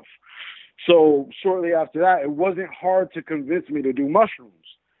about stuff. So shortly after that, it wasn't hard to convince me to do mushrooms,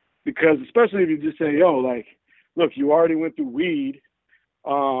 because especially if you just say, yo, like, look, you already went through weed.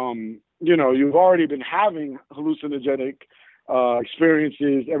 You know, you've already been having hallucinogenic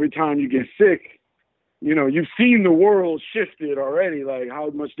experiences every time you get sick. You know, you've seen the world shifted already. Like, how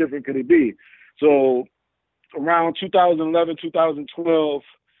much different could it be? So around 2011, 2012,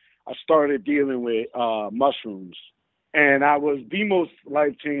 I started dealing with mushrooms. And that was the most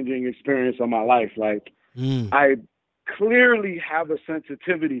life-changing experience of my life. Like, I clearly have a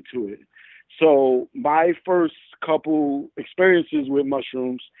sensitivity to it. So my first couple experiences with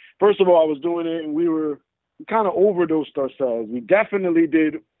mushrooms, first of all, I was doing it and we kind of overdosed ourselves. We definitely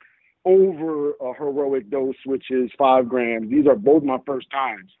did over a heroic dose, which is 5 grams. These are both my first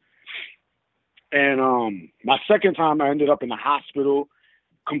times. And my second time, I ended up in the hospital,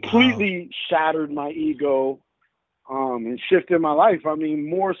 completely shattered my ego. And shifted my life. I mean,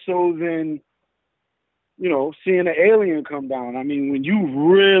 more so than, you know, seeing an alien come down. I mean, when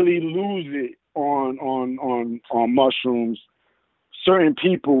you really lose it on mushrooms, certain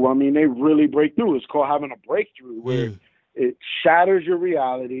people, I mean, they really break through. It's called having a breakthrough, where it shatters your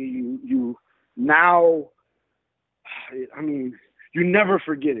reality. You now, I mean, you never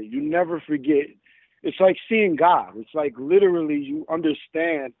forget it. You never forget. It's like seeing God. It's like literally you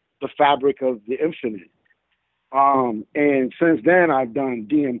understand the fabric of the infinite. And since then, I've done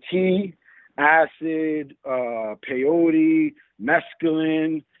DMT, acid, peyote,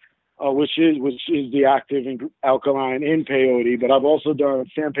 mescaline, which is the active alkaline in peyote. But I've also done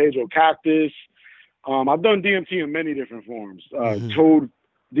San Pedro cactus. I've done DMT in many different forms. Toad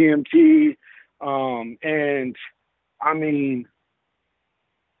DMT, and I mean,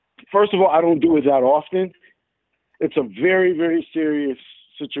 first of all, I don't do it that often. It's a very, very serious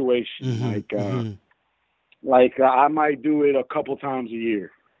situation. Like I might do it a couple times a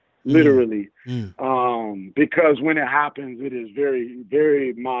year, literally. Because when it happens, it is very,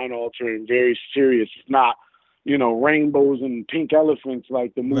 very mind altering, very serious. It's not, you know, rainbows and pink elephants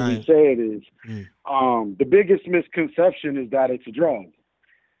like the movies say it is. The biggest misconception is that it's a drug.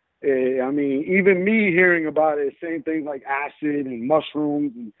 I mean, even me hearing about it, saying things like acid and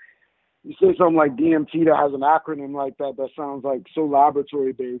mushrooms, and you say something like DMT that has an acronym like that, that sounds like so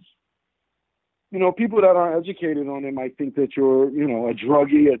laboratory based. You know, people that aren't educated on it might think that you're, you know, a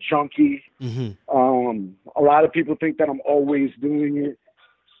druggie, a junkie. A lot of people think that I'm always doing it,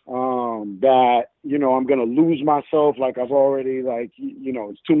 that, you know, I'm going to lose myself, like I've already, like, you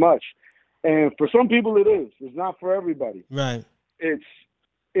know, it's too much. And for some people it is. It's not for everybody. Right. It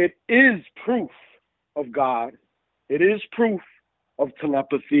is proof of God. It is proof of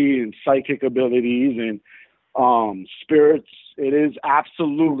telepathy and psychic abilities and spirits. It is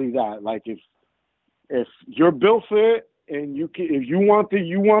absolutely that. Like, if you're built for it and if you want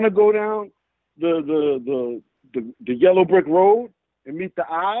to go down the yellow brick road, and meet the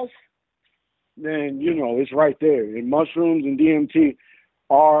eyes, then, it's right there. And mushrooms and DMT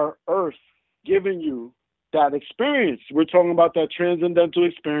are Earth giving you that experience. We're talking about that transcendental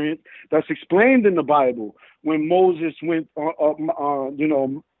experience that's explained in the Bible. When Moses went,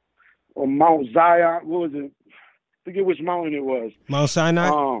 on Mount Zion, what was it? I forget which mountain it was. Mount Sinai?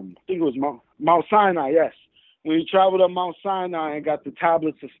 I think it was Mount Sinai, yes. When he traveled up Mount Sinai and got the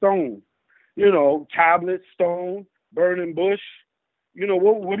tablets of stone. Tablets, stone, burning bush.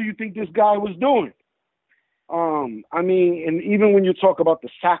 What do you think this guy was doing? And even when you talk about the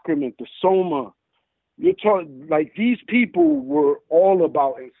sacrament, the soma, you're talking like these people were all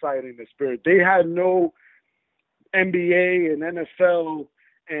about inciting the spirit. They had no NBA and NFL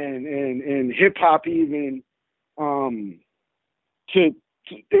and hip hop even. It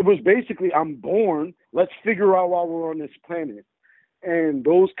was basically, I'm born. Let's figure out why we're on this planet. And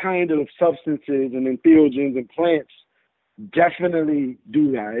those kind of substances and entheogens and plants definitely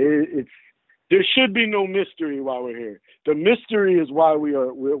do that. There should be no mystery why we're here. The mystery is why we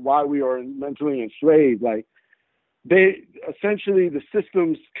are mentally enslaved. Like essentially the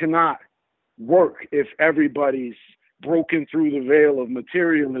systems cannot work if everybody's broken through the veil of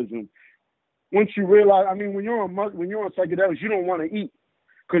materialism. Once you realize, when you're on psychedelics, you don't want to eat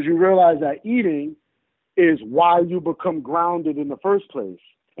because you realize that eating is why you become grounded in the first place.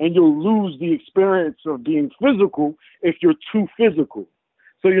 And you'll lose the experience of being physical if you're too physical.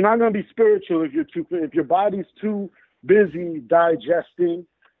 So you're not going to be spiritual if your body's too busy digesting.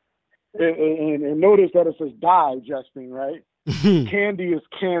 And notice that it says digesting, right? Candy is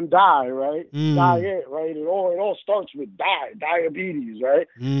can die, right? Diet, right? It all starts with diabetes, right?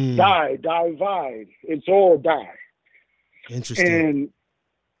 Divide. It's all die. Interesting.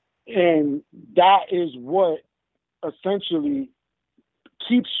 And that is what essentially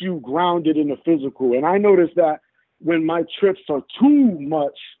keeps you grounded in the physical. And I notice that when my trips are too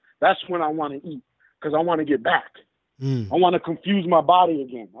much, that's when I want to eat because I want to get back. I want to confuse my body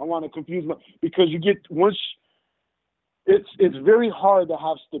again. Because it's very hard to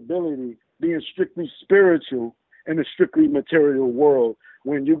have stability being strictly spiritual in a strictly material world.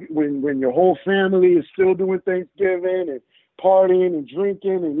 When your whole family is still doing Thanksgiving and partying and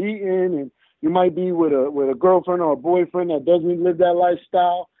drinking and eating, and you might be with a girlfriend or a boyfriend that doesn't live that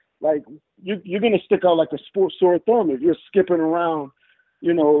lifestyle, like you're gonna stick out like a sore thumb if you're skipping around,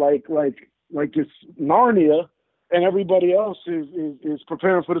 like it's Narnia, and everybody else is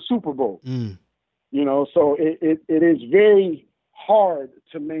preparing for the Super Bowl. So it is very hard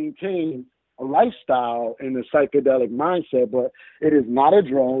to maintain a lifestyle in the psychedelic mindset, but it is not a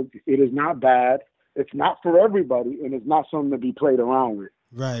drug. It is not bad. It's not for everybody, and it's not something to be played around with.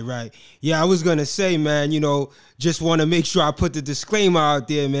 Right. Yeah, I was going to say, man, just want to make sure I put the disclaimer out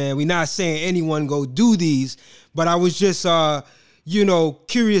there, man. We're not saying anyone go do these, but I was just,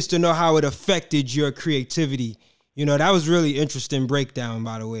 curious to know how it affected your creativity. That was really interesting breakdown,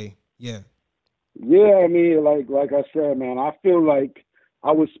 by the way. Yeah. Yeah, like I said, man, I feel like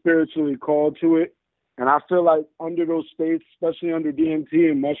I was spiritually called to it. And I feel like under those states, especially under DMT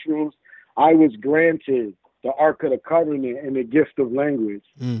and mushrooms, I was granted the Ark of the Covenant and the gift of language.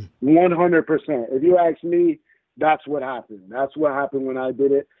 100%. If you ask me, that's what happened. That's what happened when I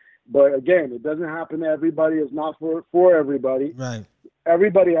did it. But again, it doesn't happen to everybody. It's not for everybody. Right.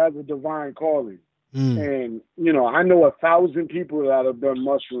 Everybody has a divine calling. And, I know 1,000 people that have done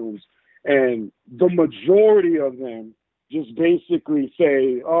mushrooms, and the majority of them just basically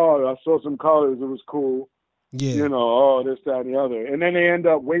say, oh, I saw some colors, it was cool. Yeah. This, that, and the other. And then they end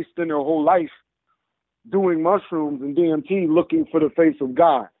up wasting their whole life doing mushrooms and DMT looking for the face of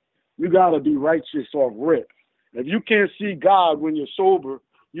God. You got to be righteous off rip. If you can't see God when you're sober,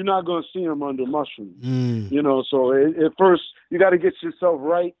 you're not going to see him under mushrooms. So at first you got to get yourself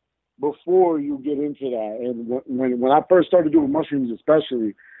right before you get into that. And when I first started doing mushrooms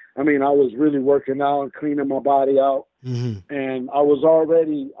especially, I was really working out and cleaning my body out. And I was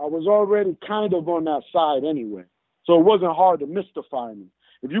already kind of on that side anyway. So it wasn't hard to mystify me.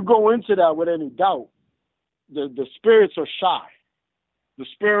 If you go into that with any doubt, the spirits are shy. The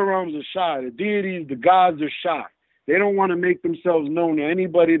spirit realms are shy. The deities, the gods are shy. They don't want to make themselves known to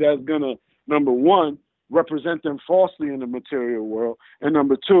anybody that's going to, number one, represent them falsely in the material world, and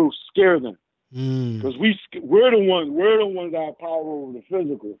number two, scare them. Because we're the ones that have power over the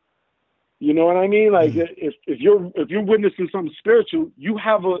physical. You know what I mean? Like if you're witnessing something spiritual, you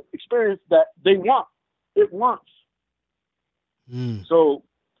have an experience that they want. It wants. So,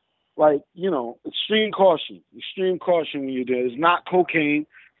 extreme caution when you do it. It's not cocaine,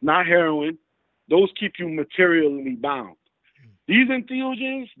 not heroin. Those keep you materially bound. These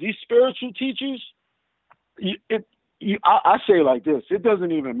entheogens, these spiritual teachers, I say it like this: it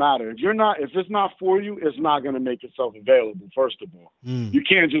doesn't even matter if it's not for you, it's not going to make itself available. First of all, you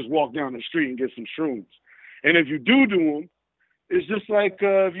can't just walk down the street and get some shrooms. And if you do them, it's just like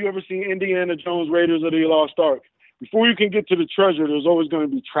if you ever seen Indiana Jones Raiders of the Lost Ark. Before you can get to the treasure, there's always going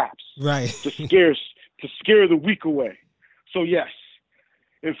to be traps, right, to scare the weak away. So yes,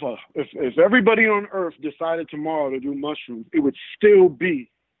 if everybody on Earth decided tomorrow to do mushrooms, it would still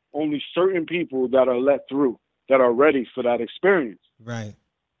be only certain people that are let through, that are ready for that experience. Right.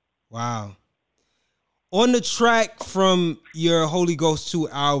 Wow. On the track from your Holy Ghost 2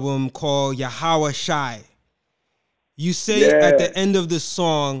 album called Yahweh Shai, you say at the end of the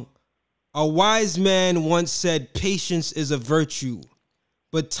song, a wise man once said patience is a virtue,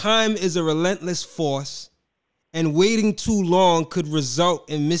 but time is a relentless force, and waiting too long could result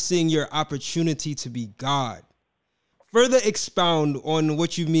in missing your opportunity to be God. Further expound on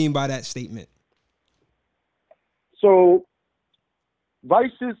what you mean by that statement. So,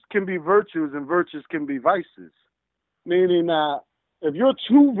 vices can be virtues and virtues can be vices, meaning that if you're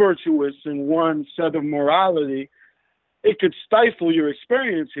too virtuous in one set of morality, it could stifle your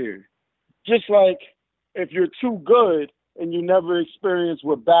experience here. Just like if you're too good and you never experience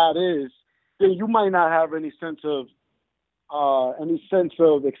what bad is, then you might not have any sense of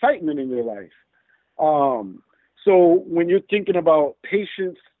excitement in your life. So when you're thinking about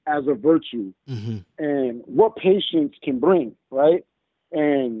patience as a virtue and what patience can bring, right?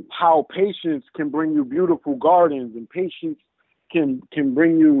 And how patience can bring you beautiful gardens, and patience can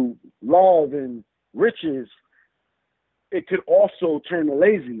bring you love and riches, it could also turn to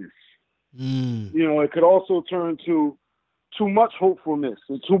laziness. It could also turn to too much hopefulness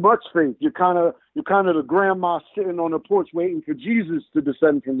and too much faith. You're kind of the grandma sitting on the porch waiting for Jesus to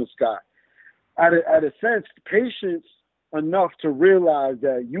descend from the sky. At a sense, patience enough to realize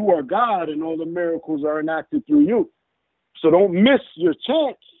that you are God and all the miracles are enacted through you. So don't miss your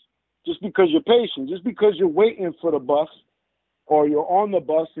chance just because you're patient, just because you're waiting for the bus or you're on the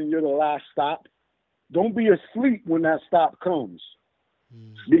bus and you're the last stop. Don't be asleep when that stop comes,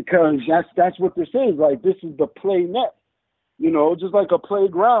 because that's what this is. Like, this is the play net, just like a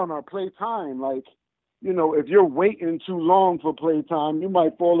playground or playtime. Like, if you're waiting too long for playtime, you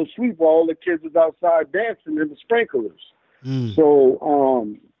might fall asleep while all the kids is outside dancing in the sprinklers. So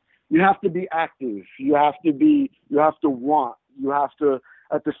you have to be active. You have to want. You have to,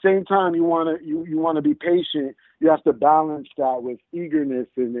 at the same time, you want to be patient. You have to balance that with eagerness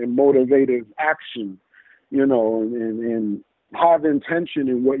and motivative action, and have intention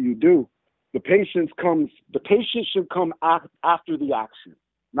in what you do. The patience should come after the action,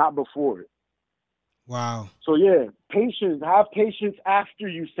 not before it. Wow. So yeah, have patience after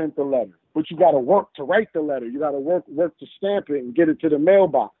you sent the letter, but you got to work to write the letter. You got to work to stamp it and get it to the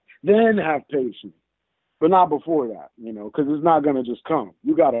mailbox. Then have patience, but not before that, because it's not going to just come.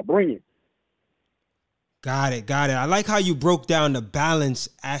 You got to bring it. Got it. I like how you broke down the balance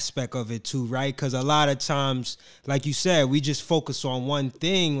aspect of it too, right? Because a lot of times, like you said, we just focus on one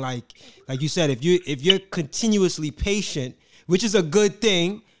thing. Like you said, if you're continuously patient, which is a good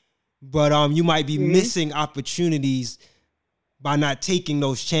thing, but you might be missing opportunities by not taking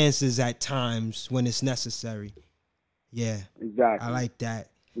those chances at times when it's necessary. Yeah, exactly. I like that.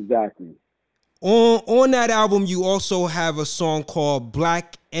 Exactly. On that album, you also have a song called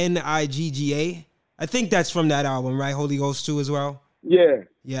Black Nigga. I think that's from that album, right? Holy Ghost 2 as well? Yeah.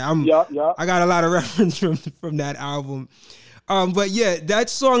 Yeah, I got a lot of reference from that album. But yeah, that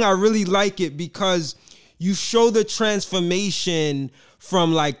song, I really like it because you show the transformation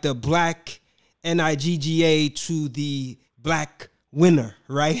from like the Black Nigga to the Black winner,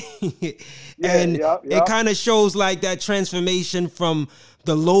 right? And it kind of shows like that transformation from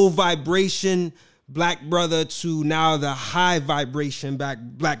the low vibration Black brother to now the high vibration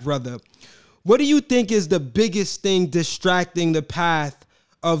Black brother. What do you think is the biggest thing distracting the path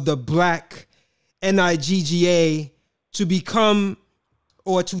of the Black Nigga to become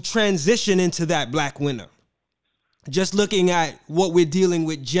or to transition into that Black winner? Just looking at what we're dealing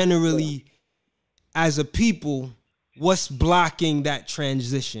with generally as a people, what's blocking that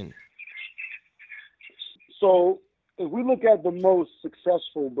transition? So if we look at the most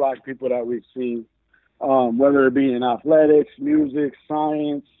successful Black people that we've seen, whether it be in athletics, music,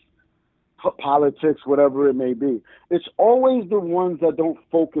 science, politics, whatever it may be, it's always the ones that don't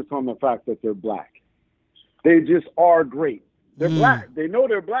focus on the fact that they're Black. They just are great. They're Black. They know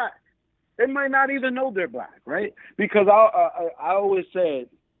they're Black. They might not even know they're Black, right? Because I always said,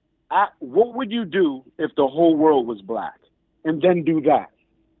 what would you do if the whole world was Black? And then do that.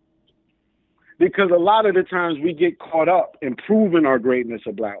 because a lot of the times we get caught up in proving our greatness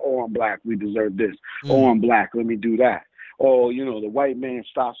of black. Oh, I'm black, we deserve this. Oh, I'm black, let me do that. Oh, you know, the white man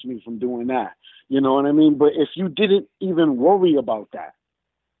stops me from doing that. You know what I mean? But if you didn't even worry about that,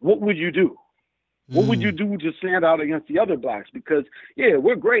 what would you do? What would you do to stand out against the other blacks? Because, yeah,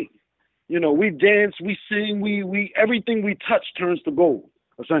 we're great. You know, we dance, we sing, we everything we touch turns to gold,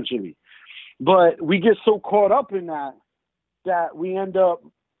 essentially. But we get so caught up in that we end up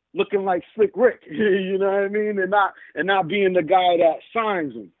looking like Slick Rick, you know what I mean? And not being the guy that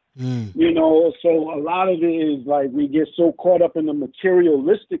signs them. You know, so a lot of it is like we get so caught up in the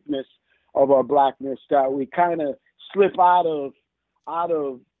materialisticness of our blackness that we kind of slip out of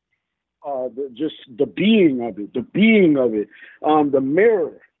the being of it, the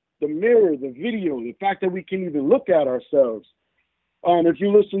mirror, the video, the fact that we can even look at ourselves. If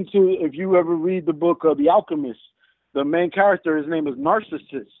you ever read the book of The Alchemist, the main character, his name is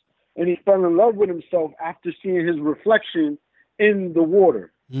Narcissus, and he fell in love with himself after seeing his reflection in the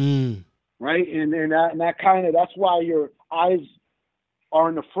water. Right? And that's why your eyes are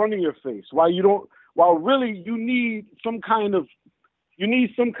in the front of your face. While really you need some kind of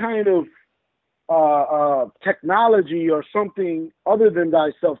technology or something other than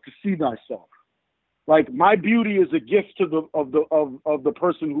thyself to see thyself. Like, my beauty is a gift to the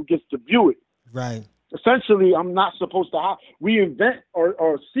person who gets to view it. Right. Essentially, I'm not supposed to we invent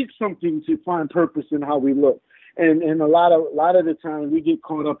or seek something to find purpose in how we look. And a lot of the time we get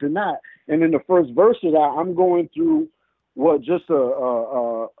caught up in that. And in the first verse of that, I'm going through what just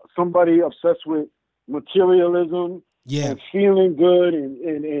somebody obsessed with materialism and feeling good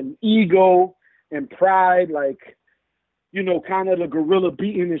and ego and pride, like, you know, kind of the gorilla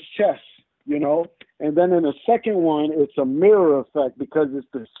beating his chest, you know. And then in the second one, it's a mirror effect because it's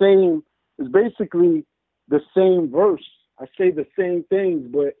basically the same verse. I say the same things,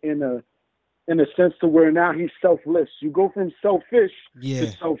 but in a sense to where now he's selfless. You go from selfish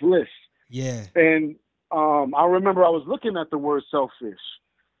to selfless. Yeah. And I remember I was looking at the word selfish.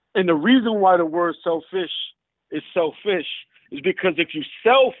 And the reason why the word selfish is because if you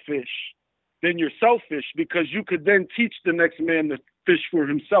selfish, then you're selfish, because you could then teach the next man to fish for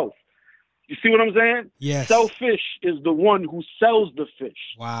himself. You see what I'm saying? Yes. Selfish is the one who sells the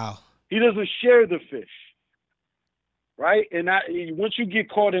fish. Wow. He doesn't share the fish. Right? And once you get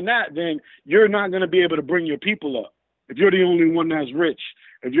caught in that, then you're not going to be able to bring your people up. If you're the only one that's rich,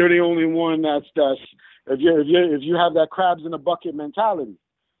 if you're the only one if you have that crabs in a bucket mentality.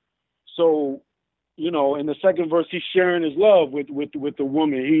 So, you know, in the second verse, he's sharing his love with the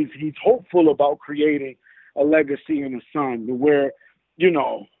woman. He's hopeful about creating a legacy and a son, where, you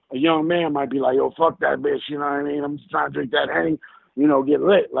know, a young man might be like, yo, fuck that bitch, you know what I mean? I'm just trying to drink that Henny, you know, get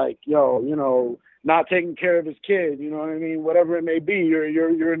lit. Like, yo, you know, not taking care of his kid, you know what I mean? Whatever it may be,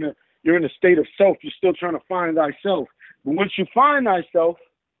 you're in a state of self. You're still trying to find thyself. But once you find thyself,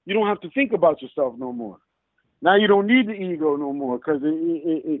 you don't have to think about yourself no more. Now you don't need the ego no more, because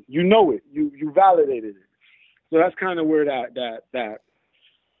you know it. You validated it. So that's kind of where that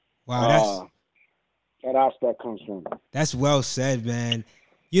aspect comes from. That's well said, man.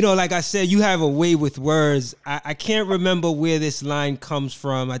 You know, like I said, you have a way with words. I can't remember where this line comes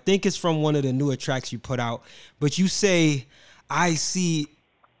from. I think it's from one of the newer tracks you put out. But you say, you see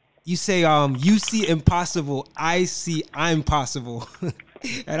impossible, I see I'm possible.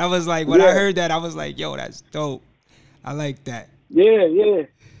 And I was like, when I heard that, I was like, yo, that's dope. I like that. Yeah.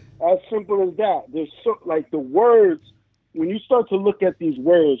 As simple as that. There's like the words, when you start to look at these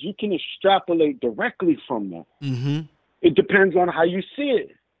words, you can extrapolate directly from them. Mm-hmm. It depends on how you see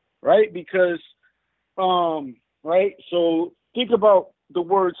it. Right? Because, right? So think about the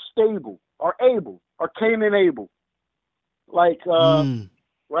word stable or able or Cain and Abel. Like,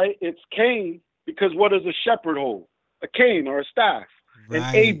 right? It's Cain because what does a shepherd hold? A cane or a staff. Right.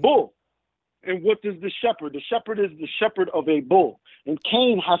 And a bull. And what does the shepherd? The shepherd is the shepherd of a bull. And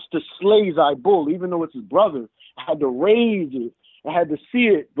Cain has to slay thy bull, even though it's his brother. I had to raise it. I had to see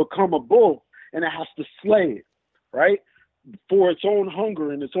it become a bull, and it has to slay it, right? For its own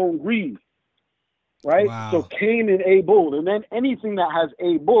hunger and its own greed, right? Wow. So Cain and Abel, and then anything that has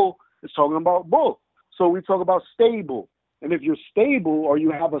a bull is talking about bull. So we talk about stable, and if you're stable or you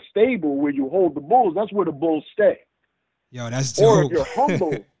have a stable where you hold the bulls, that's where the bulls stay. Yo, that's dope. Or if you're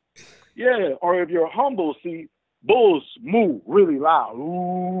humble, or if you're humble, see, bulls moo really loud.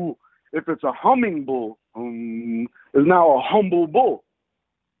 Ooh, if it's a humming bull, it's now a humble bull.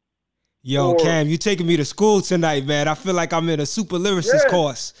 Yo, Cam, you taking me to school tonight, man. I feel like I'm in a super lyricist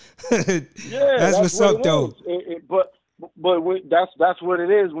course. That's what's up, though. But that's what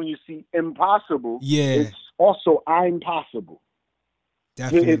it is when you see impossible. Yeah. It's also I'm possible.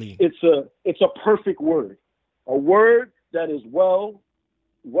 Definitely. It's a perfect word. A word that is well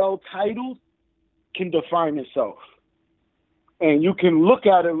titled can define itself. And you can look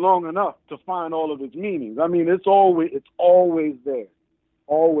at it long enough to find all of its meanings. I mean, it's always there.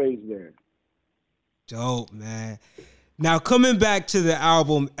 Always there. Dope, man. Now, coming back to the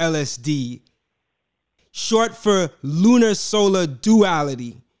album LSD, short for Lunar Solar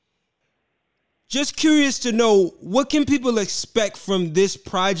Duality. Just curious to know, what can people expect from this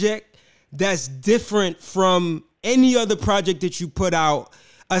project that's different from any other project that you put out,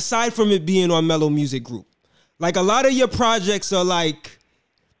 aside from it being on Mellow Music Group? Like, a lot of your projects are like,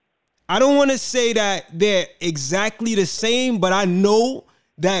 I don't want to say that they're exactly the same, but I know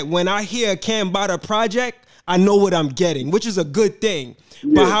that when I hear a Cambada project, I know what I'm getting, which is a good thing.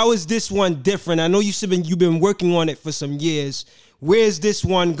 Yeah. But how is this one different? I know you've been working on it for some years. Where is this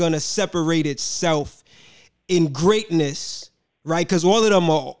one gonna separate itself in greatness, right? Because all of them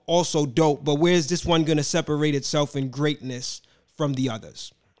are also dope, but where is this one gonna separate itself in greatness from the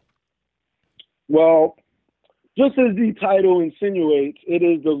others? Well, just as the title insinuates, it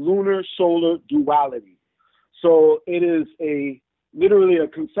is the Lunar Solar Duality. So it is literally a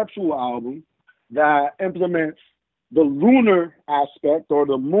conceptual album that implements the lunar aspect, or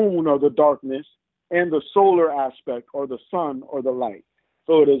the moon, or the darkness, and the solar aspect, or the sun, or the light.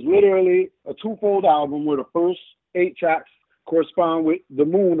 So it is literally a twofold album where the first 8 tracks correspond with the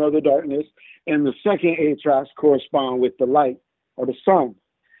moon, or the darkness, and the second 8 tracks correspond with the light, or the sun.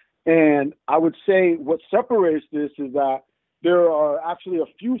 And I would say what separates this is that there are actually a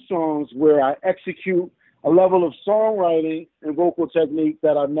few songs where I execute a level of songwriting and vocal technique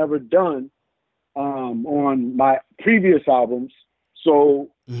that I've never done on my previous albums. So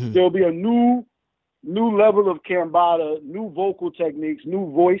there'll be a new level of Cambada, new vocal techniques,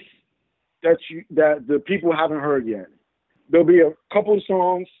 new voice that the people haven't heard yet. There'll be a couple of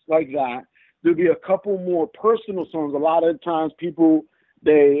songs like that. There'll be a couple more personal songs. A lot of times people,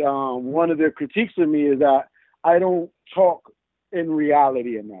 one of their critiques of me is that I don't talk in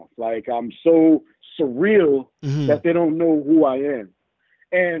reality enough. Like, I'm so surreal that they don't know who I am.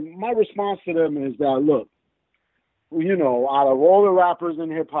 And my response to them is that, look, out of all the rappers in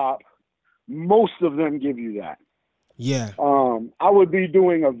hip hop, most of them give you that. Yeah. I would be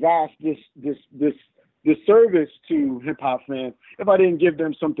doing a vast disservice to hip hop fans if I didn't give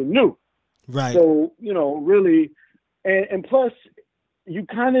them something new. Right. So, really, and plus, you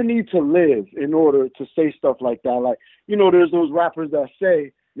kind of need to live in order to say stuff like that. Like, there's those rappers that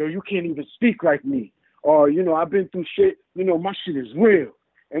say, you can't even speak like me. Or, I've been through shit, my shit is real.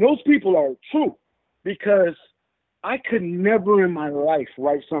 And those people are true, because I could never in my life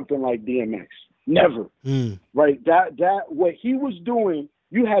write something like DMX. Never. Right? That what he was doing,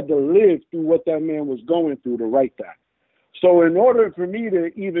 you had to live through what that man was going through to write that. So in order for me to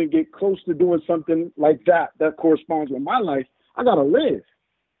even get close to doing something like that corresponds with my life, I got to live.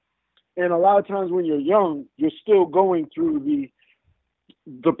 And a lot of times when you're young, you're still going through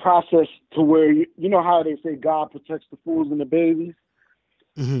the process to where, you know how they say God protects the fools and the babies?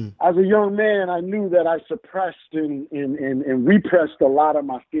 As a young man, I knew that I suppressed and repressed a lot of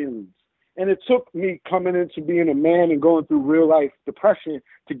my feelings. And it took me coming into being a man and going through real life depression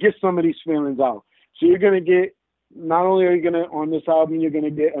to get some of these feelings out. So you're going to get, not only are you going to, on this album, you're going to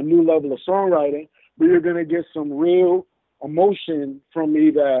get a new level of songwriting, but you're going to get some real emotion from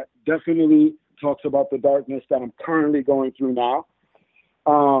me that definitely talks about the darkness that I'm currently going through now.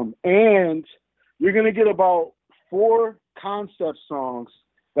 And you're going to get about 4 concept songs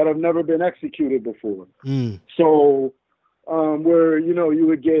that have never been executed before. So, where, you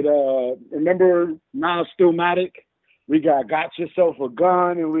would get, remember Now Stillmatic? We got Yourself a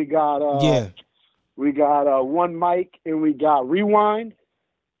Gun, and we got, One Mic, and we got Rewind.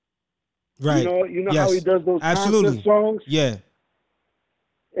 Right. You know how he does those concept songs? Yeah.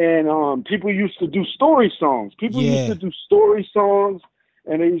 And people used to do story songs. People used to do story songs,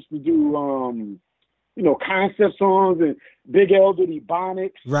 and they used to do, concept songs, and Big L did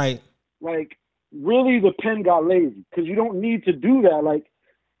Ebonics. Right. Like, really, the pen got lazy, because you don't need to do that. Like,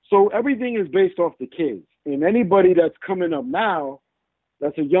 so everything is based off the kids. And anybody that's coming up now,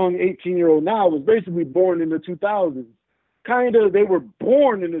 that's a young 18-year-old now, was basically born in the 2000s. They were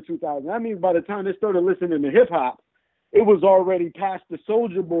born in the 2000s. That means by the time they started listening to hip-hop, it was already past the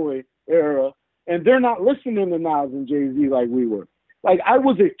Soulja Boy era, and they're not listening to Nas and Jay-Z like we were. Like, I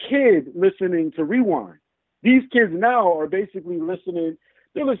was a kid listening to Rewind. These kids now are basically listening.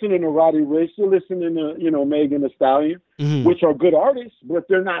 They're listening to Roddy Ricch. They're listening to, Megan Thee Stallion, which are good artists, but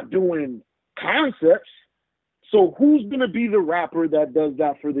they're not doing concepts. So who's going to be the rapper that does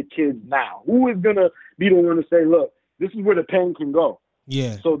that for the kids now? Who is going to be the one to say, look, this is where the pen can go?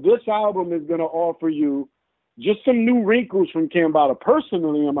 Yeah. So this album is gonna offer you just some new wrinkles from Cambada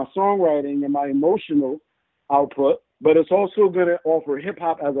personally in my songwriting and my emotional output, but it's also gonna offer hip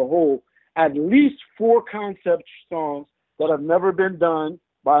hop as a whole at least 4 concept songs that have never been done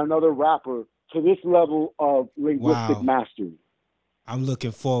by another rapper to this level of linguistic Wow. mastery. I'm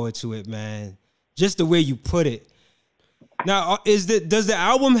looking forward to it, man. Just the way you put it. Now, does the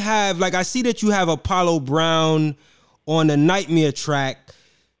album have, like, I see that you have Apollo Brown on the Nightmare track,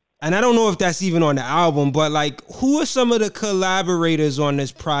 and I don't know if that's even on the album, but like, who are some of the collaborators on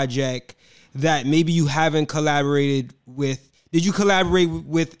this project that maybe you haven't collaborated with? Did you collaborate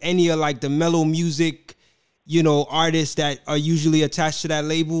with any of like the mellow music, artists that are usually attached to that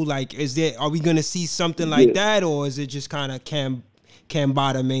label? Like, are we gonna see something like that, or is it just kind of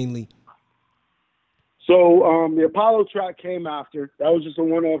Cambada mainly? So the Apollo track came after. That was just a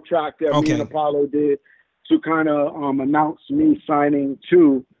one-off track that me and Apollo did to kind of announce me signing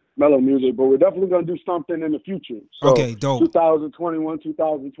to Mellow Music. But we're definitely going to do something in the future. So okay, dope. 2021,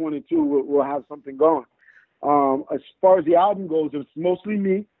 2022, we'll have something going. As far as the album goes, it's mostly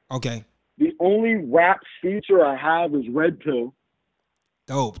me. Okay. The only rap feature I have is Red Pill.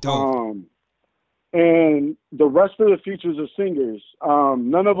 Dope. And the rest of the features are singers.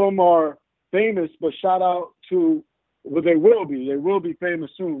 None of them are famous, but shout out to, well, they will be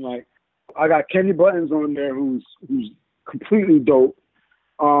famous soon. Like, I got Kenny Buttons on there who's completely dope.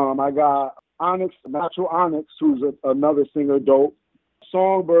 I got Onyx, Natural Onyx, who's another singer, dope.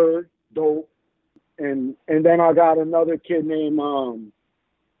 Songbird, dope. And then I got another kid named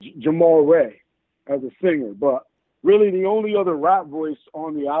Jamal Ray as a singer. But really the only other rap voice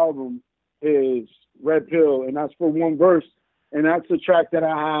on the album is Red Pill, and that's for one verse. And that's the track that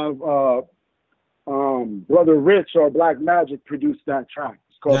I have Brother Rich or Black Magic produced that track.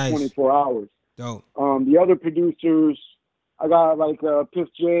 It's called 24 Hours. Dope. The other producers, I got like Piff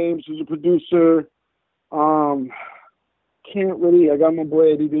James, who's a producer. I got my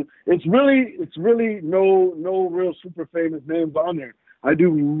boy Eddie. It's really no real super famous names on there. I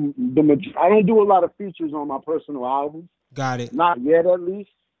don't do a lot of features on my personal albums. Got it. Not yet, at least.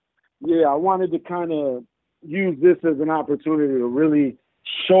 Yeah, I wanted to kind of use this as an opportunity to really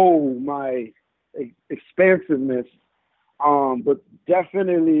show my expansiveness. But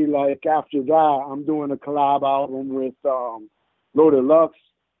definitely, like, after that, I'm doing a collab album with Loaded Lux.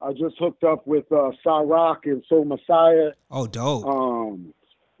 I just hooked up with Cyrock and Soul Messiah. Oh, dope.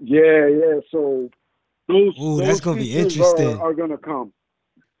 Yeah. So those that's gonna be interesting. Are gonna come.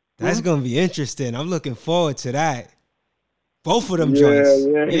 That's gonna be interesting. I'm looking forward to that. Both of them joints.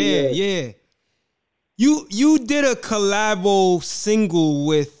 Yeah. You did a collabo single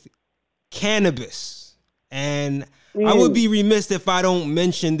with Cannabis, and I would be remiss if I don't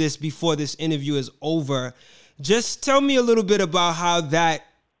mention this before this interview is over. Just tell me a little bit about how that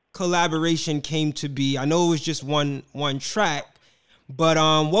collaboration came to be. I know it was just one track, but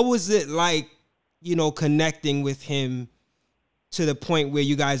what was it like, connecting with him to the point where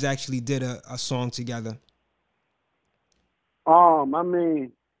you guys actually did a song together? I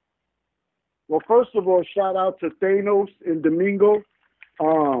mean, well, first of all, shout out to Thanos and Domingo.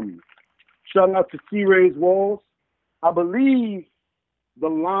 Shout out to C-Ray's Walls. I believe the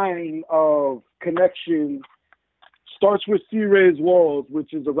line of connection starts with C-Ray's Walls,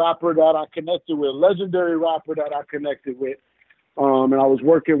 which is a rapper that I connected with, legendary rapper that I connected with, and I was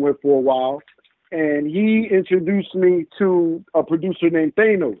working with for a while. And he introduced me to a producer named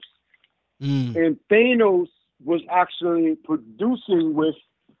Thanos. And Thanos was actually producing with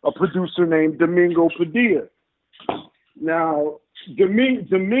a producer named Domingo Padilla. Now,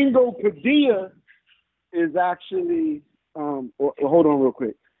 Domingo Padilla is actually, hold on real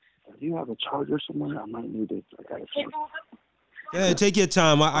quick. Do you have a charger somewhere? I might need it. I got a charger. Yeah, take your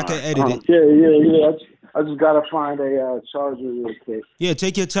time. I can edit it. Yeah. I just got to find a charger real quick. Yeah,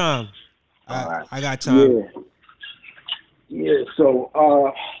 take your time. I got time. Yeah. So,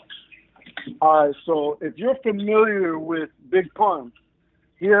 all right. So, if you're familiar with Big Pun,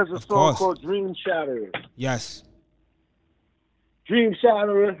 he has a song called Dream Shatterer. Yes. Dream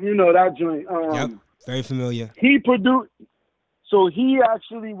Shatterer, that joint. Yep. Very familiar. He produced. So he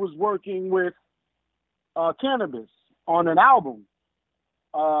actually was working with Cannabis on an album,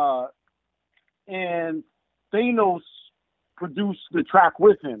 and Thanos produced the track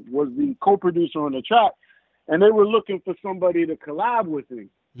with him. Was the co-producer on the track, and they were looking for somebody to collab with him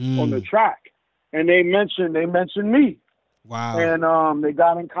on the track, and they mentioned me. Wow. And they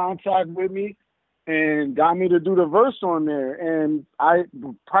got in contact with me and got me to do the verse on there. And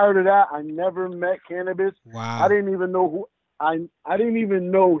prior to that, I never met Cannabis. Wow. I didn't even know I didn't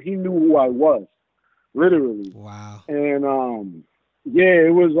even know he knew who I was, literally. Wow. And yeah,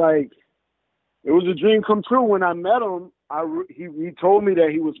 it was like it was a dream come true when I met him. He told me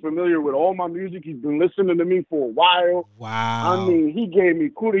that he was familiar with all my music. He's been listening to me for a while. I Wow. mean, he gave me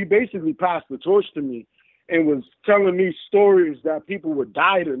cool. He basically passed the torch to me and was telling me stories that people would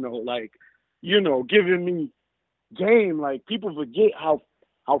die to know, like, giving me game. Like people forget how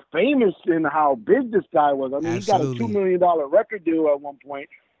famous and how big this guy was. I mean, he got a $2 Absolutely. million record deal at one point.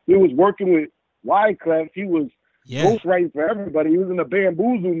 He was working with Wyclef. He was Yeah. ghostwriting for everybody. He was in the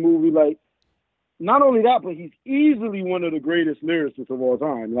Bamboozle movie. Like, not only that, but he's easily one of the greatest lyricists of all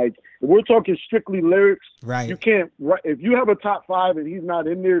time. Like, if we're talking strictly lyrics, you Right. can't. If you have a top five and he's not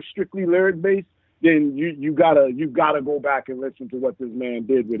in there strictly lyric based, then you gotta go back and listen to what this man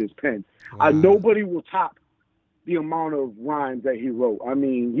did with his pen. Wow. Nobody will top the amount of rhymes that he wrote. I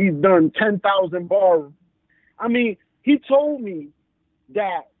mean, he's done 10,000 bars. I mean, he told me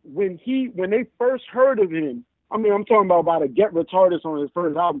that when they first heard of him, I mean, I'm talking about a Get Retarded on his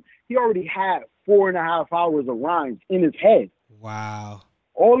first album, he already had 4.5 hours of rhymes in his head. Wow.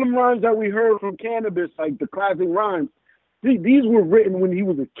 All them rhymes that we heard from Cannabis, like the classic rhymes, these were written when he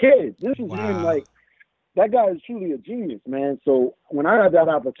was a kid. This is him, Wow. like, that guy is truly a genius, man. So when I had that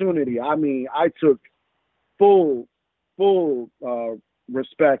opportunity, I mean, I took full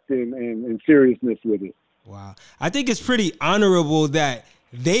respect and seriousness with it. Wow. I think it's pretty honorable that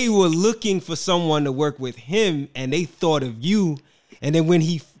they were looking for someone to work with him and they thought of you. And then when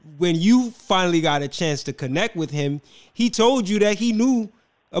you finally got a chance to connect with him, he told you that he knew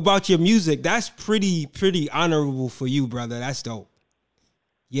about your music. That's pretty honorable for you, brother. That's dope.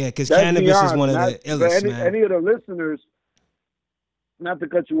 Yeah, because That's Cannabis is beyond. one of Not the for illest, man. any of the listeners. Not to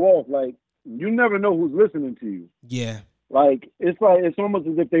cut you off, like you never know who's listening to you. Yeah. Like it's almost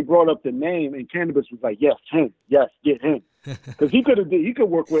as if they brought up the name and Cannabis was like, yes, him, yes, get him, because he could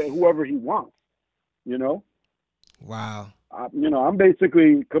work with whoever he wants. You know, Wow. I'm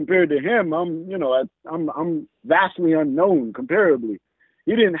basically compared to him. I'm vastly unknown comparably.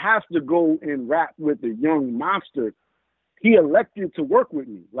 He didn't have to go and rap with the young monster. He elected to work with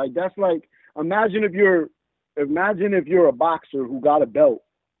me. Like that's like imagine if you're a boxer who got a belt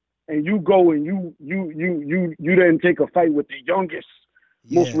and you go and you then take a fight with the youngest,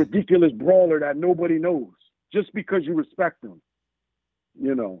 most Yeah. ridiculous brawler that nobody knows just because you respect him.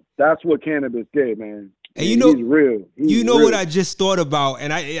 That's what Cannabis did, man. And He's real. He's what real. I just thought about,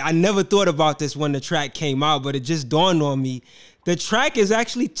 and I never thought about this when the track came out, but it just dawned on me. The track is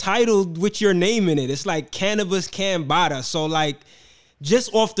actually titled with your name in it. It's like Cannabis Cambada. So like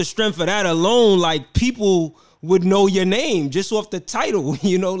just off the strength of that alone, like people would know your name just off the title,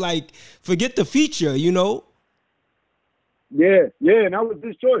 like forget the feature, Yeah, and that was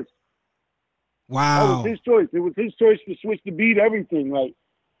his choice. That was Wow. his choice. It was his choice to switch the beat, everything. Like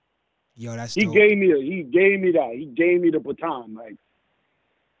Yo, that's he dope. gave me that. He gave me the baton. Like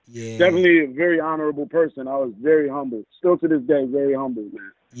Yeah. definitely a very honorable person. I was very humble. Still to this day, very humble,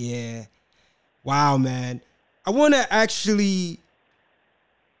 man. Yeah. Wow, man. I want to actually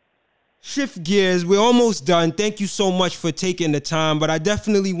shift gears. We're almost done. Thank you so much for taking the time, but I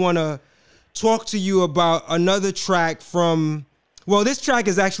definitely want to talk to you about another track from, well, this track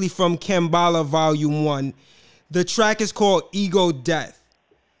is actually from Kambala Volume 1. The track is called Ego Death.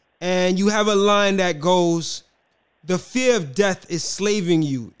 And you have a line that goes, the fear of death is slaving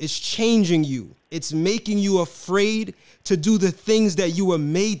you. It's changing you. It's making you afraid to do the things that you were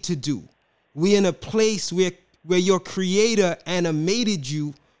made to do. We're in a place where your creator animated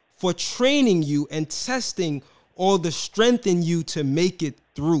you for training you and testing all the strength in you to make it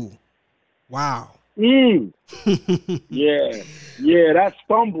through. Wow. Yeah, that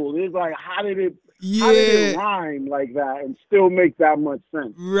stumbled. It's like how did it rhyme like that and still make that much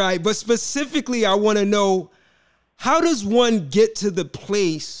sense? Right. But specifically, I want to know, how does one get to the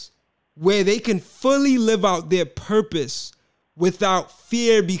place where they can fully live out their purpose without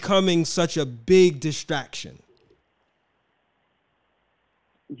fear becoming such a big distraction?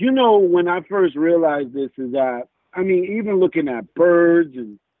 When I first realized this is that, I mean, even looking at birds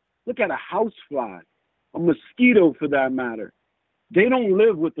and look at a housefly, a mosquito for that matter, they don't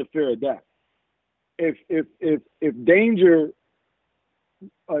live with the fear of death. If danger,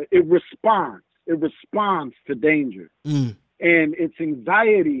 it responds to danger, and its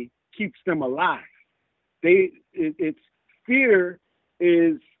anxiety keeps them alive. Its fear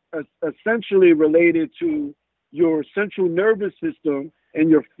is essentially related to your central nervous system and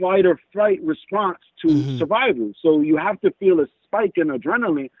your flight or flight response to survival. So you have to feel a spike in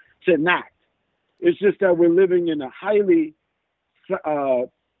adrenaline to enact. It's just that we're living in a highly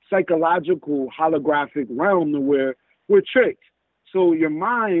psychological holographic realm where we're tricked. So your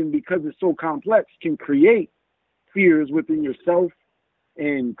mind, because it's so complex, can create fears within yourself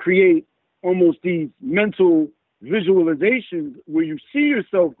and create almost these mental visualizations where you see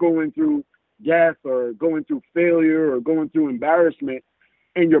yourself going through death or going through failure or going through embarrassment,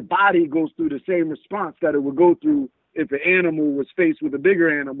 and your body goes through the same response that it would go through if an animal was faced with a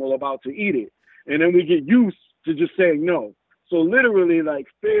bigger animal about to eat it. And then we get used to just saying no. So literally, like,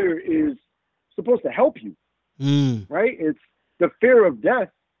 fear is supposed to help you, right? It's the fear of death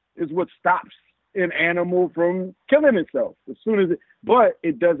is what stops an animal from killing itself as soon as but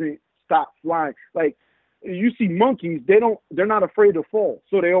it doesn't stop flying. Like, you see monkeys, they're not afraid to fall,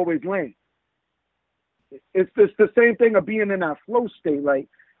 so they always land. It's just the same thing of being in that flow state. Like,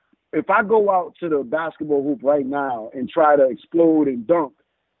 if I go out to the basketball hoop right now and try to explode and dunk,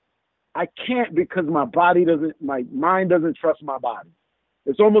 I can't, because my mind doesn't trust my body.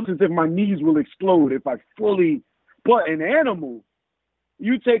 It's almost as if my knees will explode if I fully. But an animal,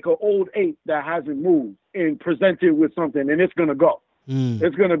 you take an old ape that hasn't moved and present it with something, and it's gonna go.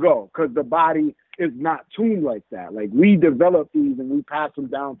 It's gonna go because the body is not tuned like that. Like, we develop these and we pass them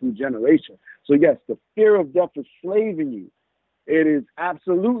down through generations. So yes, the fear of death is slaving you. It is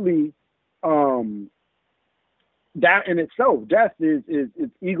absolutely that in itself. Death is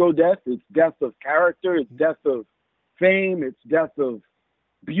it's ego death. It's death of character. It's death of fame. It's death of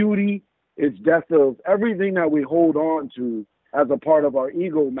beauty. It's death of everything that we hold on to as a part of our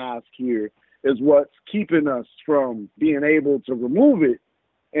ego mask here is what's keeping us from being able to remove it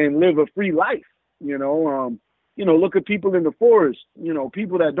and live a free life. Look at people in the forest.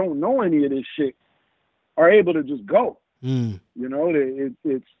 People that don't know any of this shit are able to just go. And you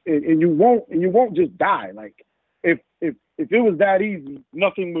won't just die. Like, if it was that easy,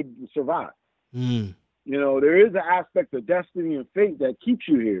 nothing would survive. There is an aspect of destiny and fate that keeps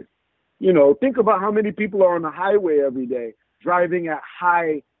you here. Think about how many people are on the highway every day driving at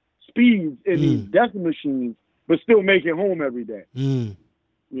high speeds in these death machines, but still make it home every day.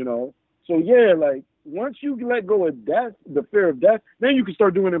 So yeah, like, once you let go of death, the fear of death, then you can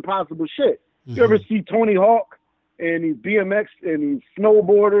start doing impossible shit. You ever see Tony Hawk and these BMX and these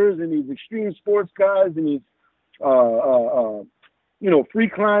snowboarders and these extreme sports guys and these free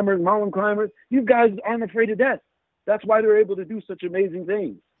climbers, mountain climbers? These guys aren't afraid of death. That's why they're able to do such amazing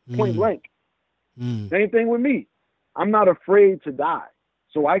things, point blank. Same thing with me. I'm not afraid to die.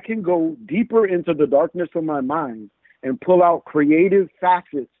 So I can go deeper into the darkness of my mind and pull out creative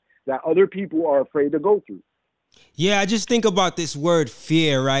facets that other people are afraid to go through. Yeah, I just think about this word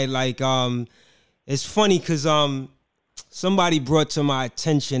fear, right? Like, it's funny because somebody brought to my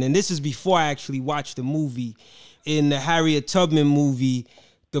attention, and this is before I actually watched the movie. In the Harriet Tubman movie,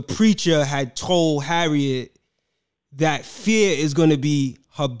 the preacher had told Harriet that fear is going to be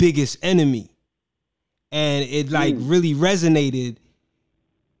her biggest enemy. And it really resonated.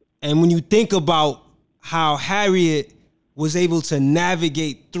 And when you think about how Harriet was able to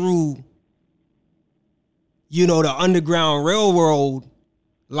navigate through, the Underground Railroad,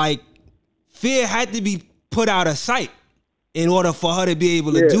 like, fear had to be put out of sight in order for her to be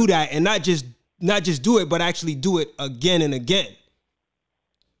able to do that, and not just do it, but actually do it again and again.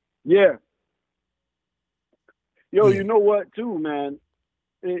 Yeah. You know what, too, man?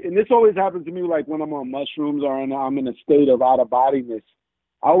 And this always happens to me, like, when I'm on mushrooms or I'm in a state of out-of-bodiness.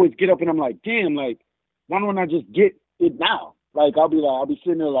 I always get up and I'm like, damn, like, why don't I just get it now? Like, I'll be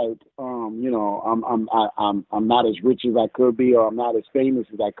sitting there like, I'm not as rich as I could be, or I'm not as famous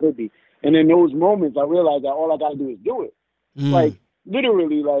as I could be. And in those moments, I realize that all I got to do is do it. Like,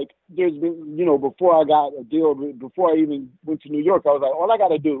 literally, like, there's been, before I got a deal, before I even went to New York, I was like, all I got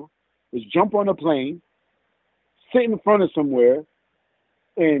to do is jump on a plane, sit in front of somewhere,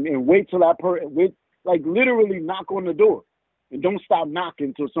 and wait till that literally knock on the door. And don't stop knocking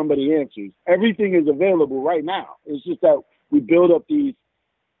until somebody answers. Everything is available right now. It's just that we build up these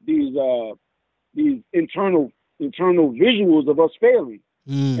internal visuals of us failing.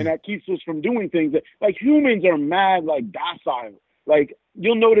 And that keeps us from doing things that, like, humans are mad, like, docile. Like,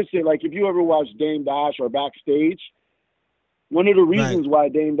 you'll notice it, like, if you ever watch Dame Dash or Backstage, one of the reasons why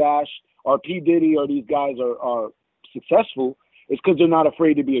Dame Dash or P. Diddy or these guys are successful is because they're not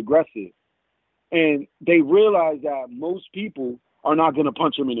afraid to be aggressive. And they realize that most people are not going to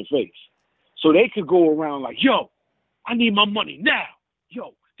punch them in the face. So they could go around like, yo, I need my money now.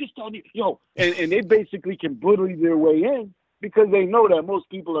 Yo, just tell me, yo. And they basically can bully their way in because they know that most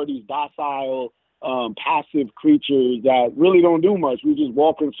people are these docile, passive creatures that really don't do much. We just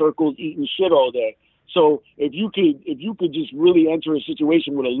walk in circles eating shit all day. So if you could just really enter a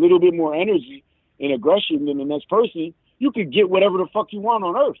situation with a little bit more energy and aggression than the next person, you could get whatever the fuck you want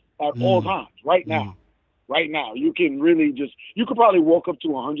on earth at all times, right now. Right now. You can really you could probably walk up to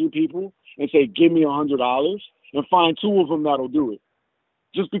 100 people and say, give me $100, and find 2 of them that'll do it.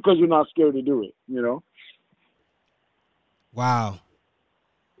 just because you're not scared to do it, you know? Wow.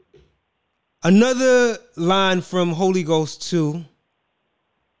 Another line from Holy Ghost 2.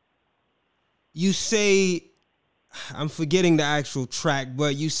 You say, I'm forgetting the actual track,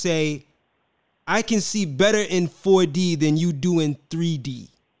 but you say, I can see better in 4D than you do in 3D.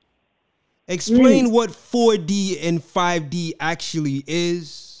 Explain what 4D and 5D actually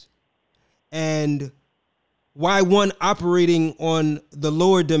is, and why one operating on the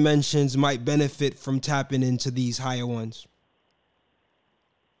lower dimensions might benefit from tapping into these higher ones.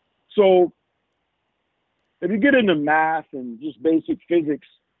 So if you get into math and just basic physics,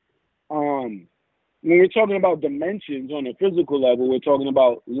 when we're talking about dimensions on a physical level, we're talking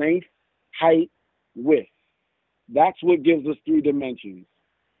about length, height, width. That's what gives us 3 dimensions.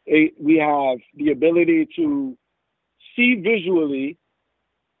 We have the ability to see visually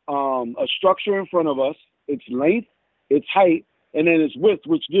a structure in front of us, its length, its height, and then its width,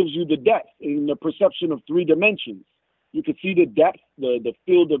 which gives you the depth and the perception of 3 dimensions. You can see the depth, the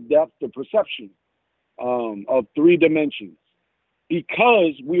field of depth, the perception of 3 dimensions,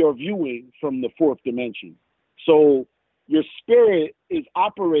 because we are viewing from the 4th dimension. So your spirit is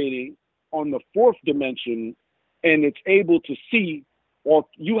operating on the 4th dimension, and it's able to see, or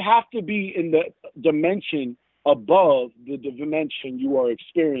you have to be in the dimension above the dimension you are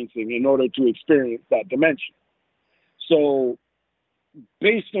experiencing in order to experience that dimension. So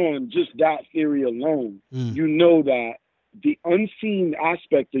based on just that theory alone, you know that the unseen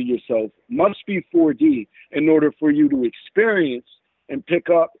aspect of yourself must be 4D in order for you to experience and pick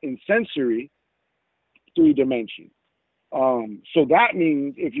up in sensory 3 dimensions. So that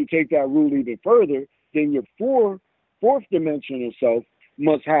means if you take that rule even further, then your fourth dimensional self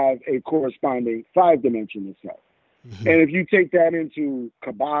must have a corresponding 5-dimensional self. And if you take that into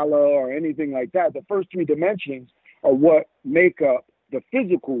Kabbalah or anything like that, the first 3 dimensions are what make up the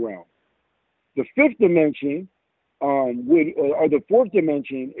physical realm. The 5th dimension, or the 4th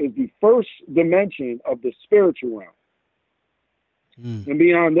dimension, is the first dimension of the spiritual realm. And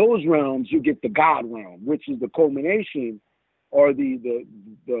beyond those realms, you get the God realm, which is the culmination or the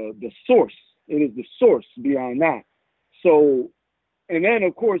source. It is the source beyond that. So, and then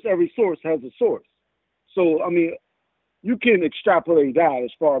of course, every source has a source. So, I mean, you can extrapolate that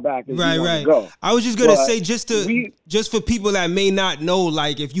as far back as you want to go. I was just gonna say, just for people that may not know,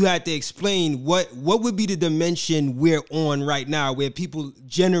 like if you had to explain what would be the dimension we're on right now, where people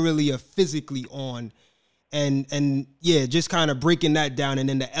generally are physically on, and yeah, just kind of breaking that down, and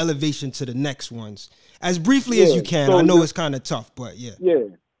then the elevation to the next ones as briefly as you can. So I know it's kind of tough, but yeah. Yeah.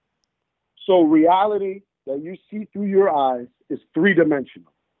 So reality that you see through your eyes is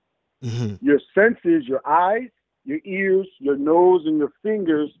 3-dimensional. Your senses, your eyes, your ears, your nose, and your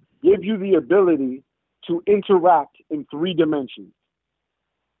fingers give you the ability to interact in 3 dimensions,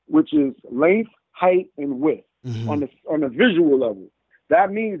 which is length, height, and width on a visual level.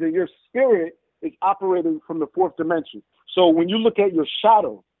 That means that your spirit is operating from the 4th dimension. So when you look at your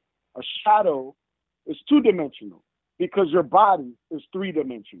shadow, a shadow is 2-dimensional because your body is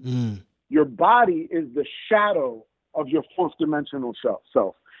 3-dimensional. Your body is the shadow of your 4th dimensional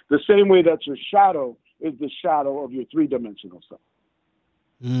self. The same way that your shadow is the shadow of your 3-dimensional self.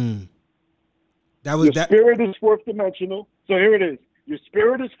 Your spirit is 4th dimensional. So here it is. Your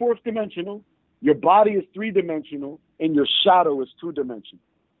spirit is 4th dimensional. Your body is 3-dimensional, and your shadow is 2-dimensional.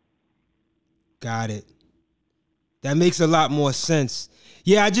 Got it. That makes a lot more sense.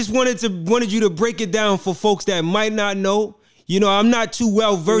 Yeah, I just wanted you to break it down for folks that might not know. You know, I'm not too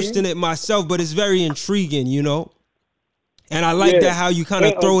well versed in it myself, but it's very intriguing, you know. And I like that how you kind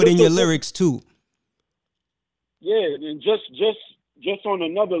of throw it in your lyrics too. Yeah, and just on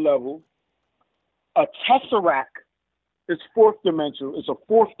another level, a tesseract is 4th dimensional. It's a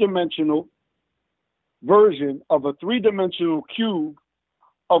 4th dimensional version of a 3-dimensional cube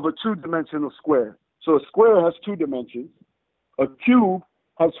of a 2-dimensional square. So a square has 2 dimensions, a cube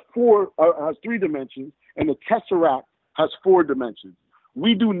has 3 dimensions, and a tesseract has 4 dimensions.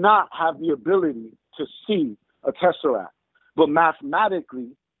 We do not have the ability to see a tesseract, but mathematically,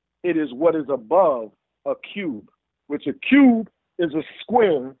 it is what is above a cube, which a cube is a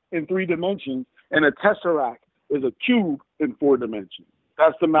square in 3 dimensions, and a tesseract is a cube in 4 dimensions.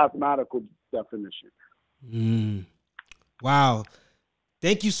 That's the mathematical definition. Wow.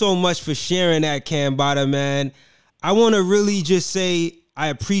 Thank you so much for sharing that, Kambada, man. I want to really just say I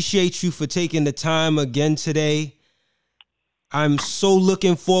appreciate you for taking the time again today. I'm so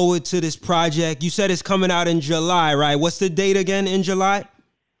looking forward to this project. You said it's coming out in July, right? What's the date again in July?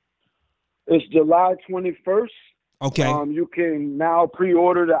 It's July 21st. Okay. You can now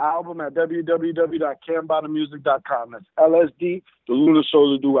pre-order the album at www.cambadamusic.com. That's LSD, The Lunar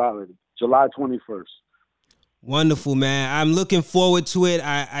Solar Duality, July 21st. Wonderful, man. I'm looking forward to it.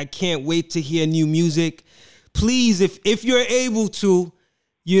 I can't wait to hear new music. Please, if you're able to,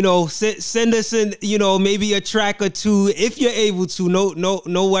 send us in, maybe a track or two if you're able to.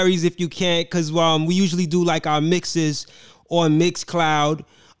 No worries if you can't, because we usually do like our mixes on Mixcloud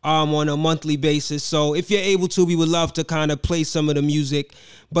on a monthly basis. So if you're able to, we would love to kind of play some of the music.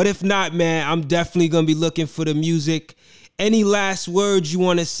 But if not, man, I'm definitely gonna be looking for the music. Any last words you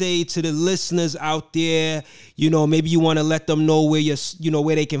want to say to the listeners out there? Maybe you want to let them know where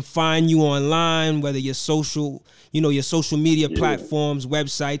where they can find you online, whether your social media platforms,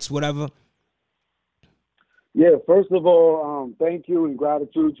 websites, whatever. Yeah, first of all, thank you and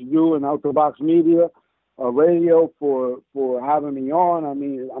gratitude to you and Out the Box Media Radio for having me on. I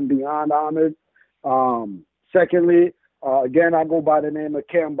mean, I'm beyond honored. Secondly, again, I go by the name of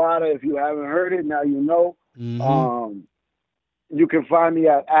Cambada. If you haven't heard it, now you know. Mm-hmm. You can find me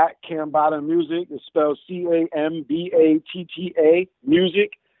at Cambada Music. It's spelled CAMBATTA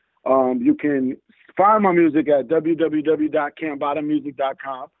Music. You can find my music at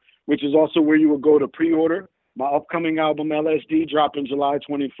www.cambadamusic.com, which is also where you will go to pre-order my upcoming album LSD, dropping July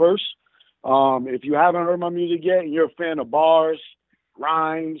 21st. If you haven't heard my music yet and you're a fan of bars,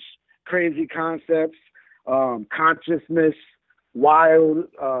 rhymes, crazy concepts, consciousness, wild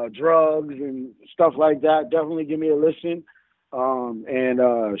drugs and stuff like that, definitely give me a listen. And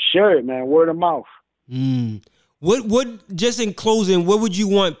share it, man. Word of mouth. What just in closing, what would you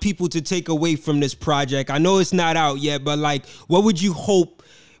want people to take away from this project? I know it's not out yet, but like, what would you hope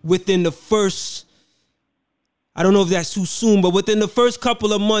within the first, I don't know if that's too soon, but within the first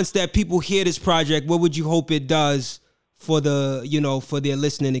couple of months that people hear this project, what would you hope it does for for their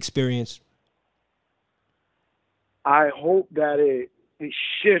listening experience? I hope that it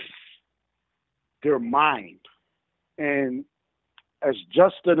shifts their mind, and as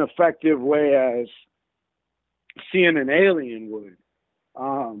just an effective way as seeing an alien would.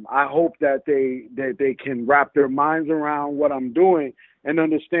 I hope that they can wrap their minds around what I'm doing and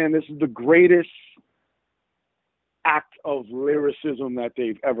understand this is the greatest act of lyricism that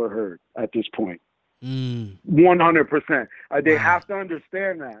they've ever heard at this point. 100%. They have to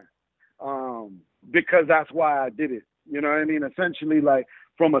understand that, because that's why I did it. You know what I mean? Essentially, like,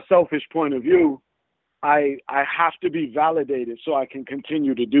 from a selfish point of view, I have to be validated so I can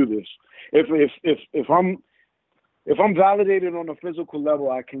continue to do this. If I'm validated on a physical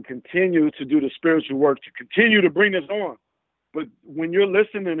level, I can continue to do the spiritual work to continue to bring this on. But when you're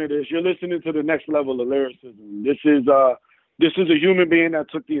listening to this, you're listening to the next level of lyricism. This is a human being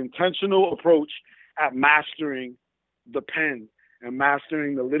that took the intentional approach at mastering the pen and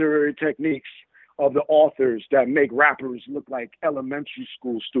mastering the literary techniques of the authors that make rappers look like elementary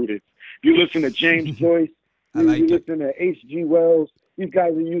school students. You listen to James Joyce, you listen to H.G. Wells. These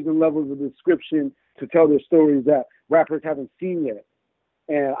guys are using levels of description to tell their stories that rappers haven't seen yet.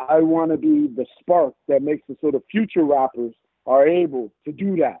 And I want to be the spark that makes the sort of future rappers are able to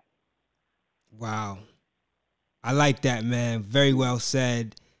do that. Wow. I like that, man. Very well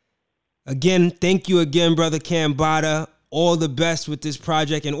said. Again, thank you again, brother Cambada. All the best with this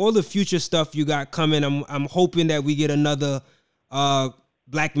project and all the future stuff you got coming. I'm hoping that we get another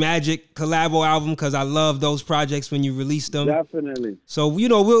Black Magic collabo album, because I love those projects when you release them. Definitely. So we'll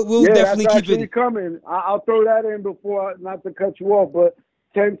definitely that's keep it coming. I'll throw that in before, not to cut you off, but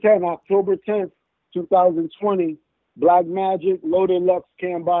 10/10, October 10th, 2020, Black Magic, Loaded Lux,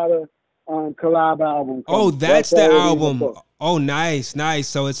 Cambada collab album. Oh, that's the album. Oh, nice.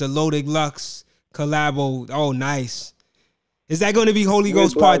 So it's a Loaded Lux collabo. Oh, nice. Is that going to be Holy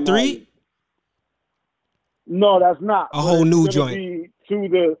Ghost Part 3? No, that's not. A whole new joint.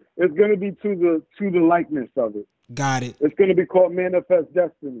 It's going to be to the likeness of it. Got it. It's going to be called Manifest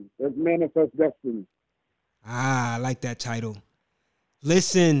Destiny. It's Manifest Destiny. I like that title.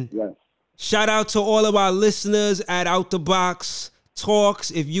 Listen, yes. Shout out to all of our listeners at Out the Box Talks.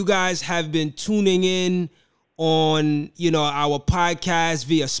 If you guys have been tuning in on, our podcast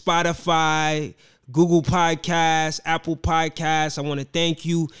via Spotify, Google Podcasts, Apple Podcasts, I want to thank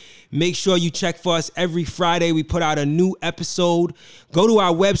you. Make sure you check for us every Friday. We put out a new episode. Go to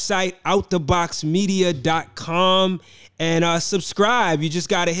our website, outtheboxmedia.com, and subscribe. You just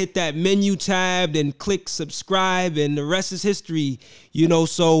got to hit that menu tab and click subscribe, and the rest is history.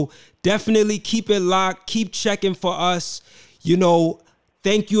 So definitely keep it locked. Keep checking for us.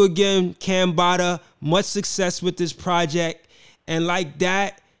 Thank you again, Cambada. Much success with this project. And like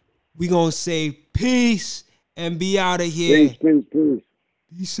that, we going to say peace and be out of here. Peace.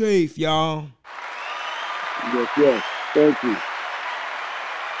 Be safe, y'all. Yes, yes. Thank you.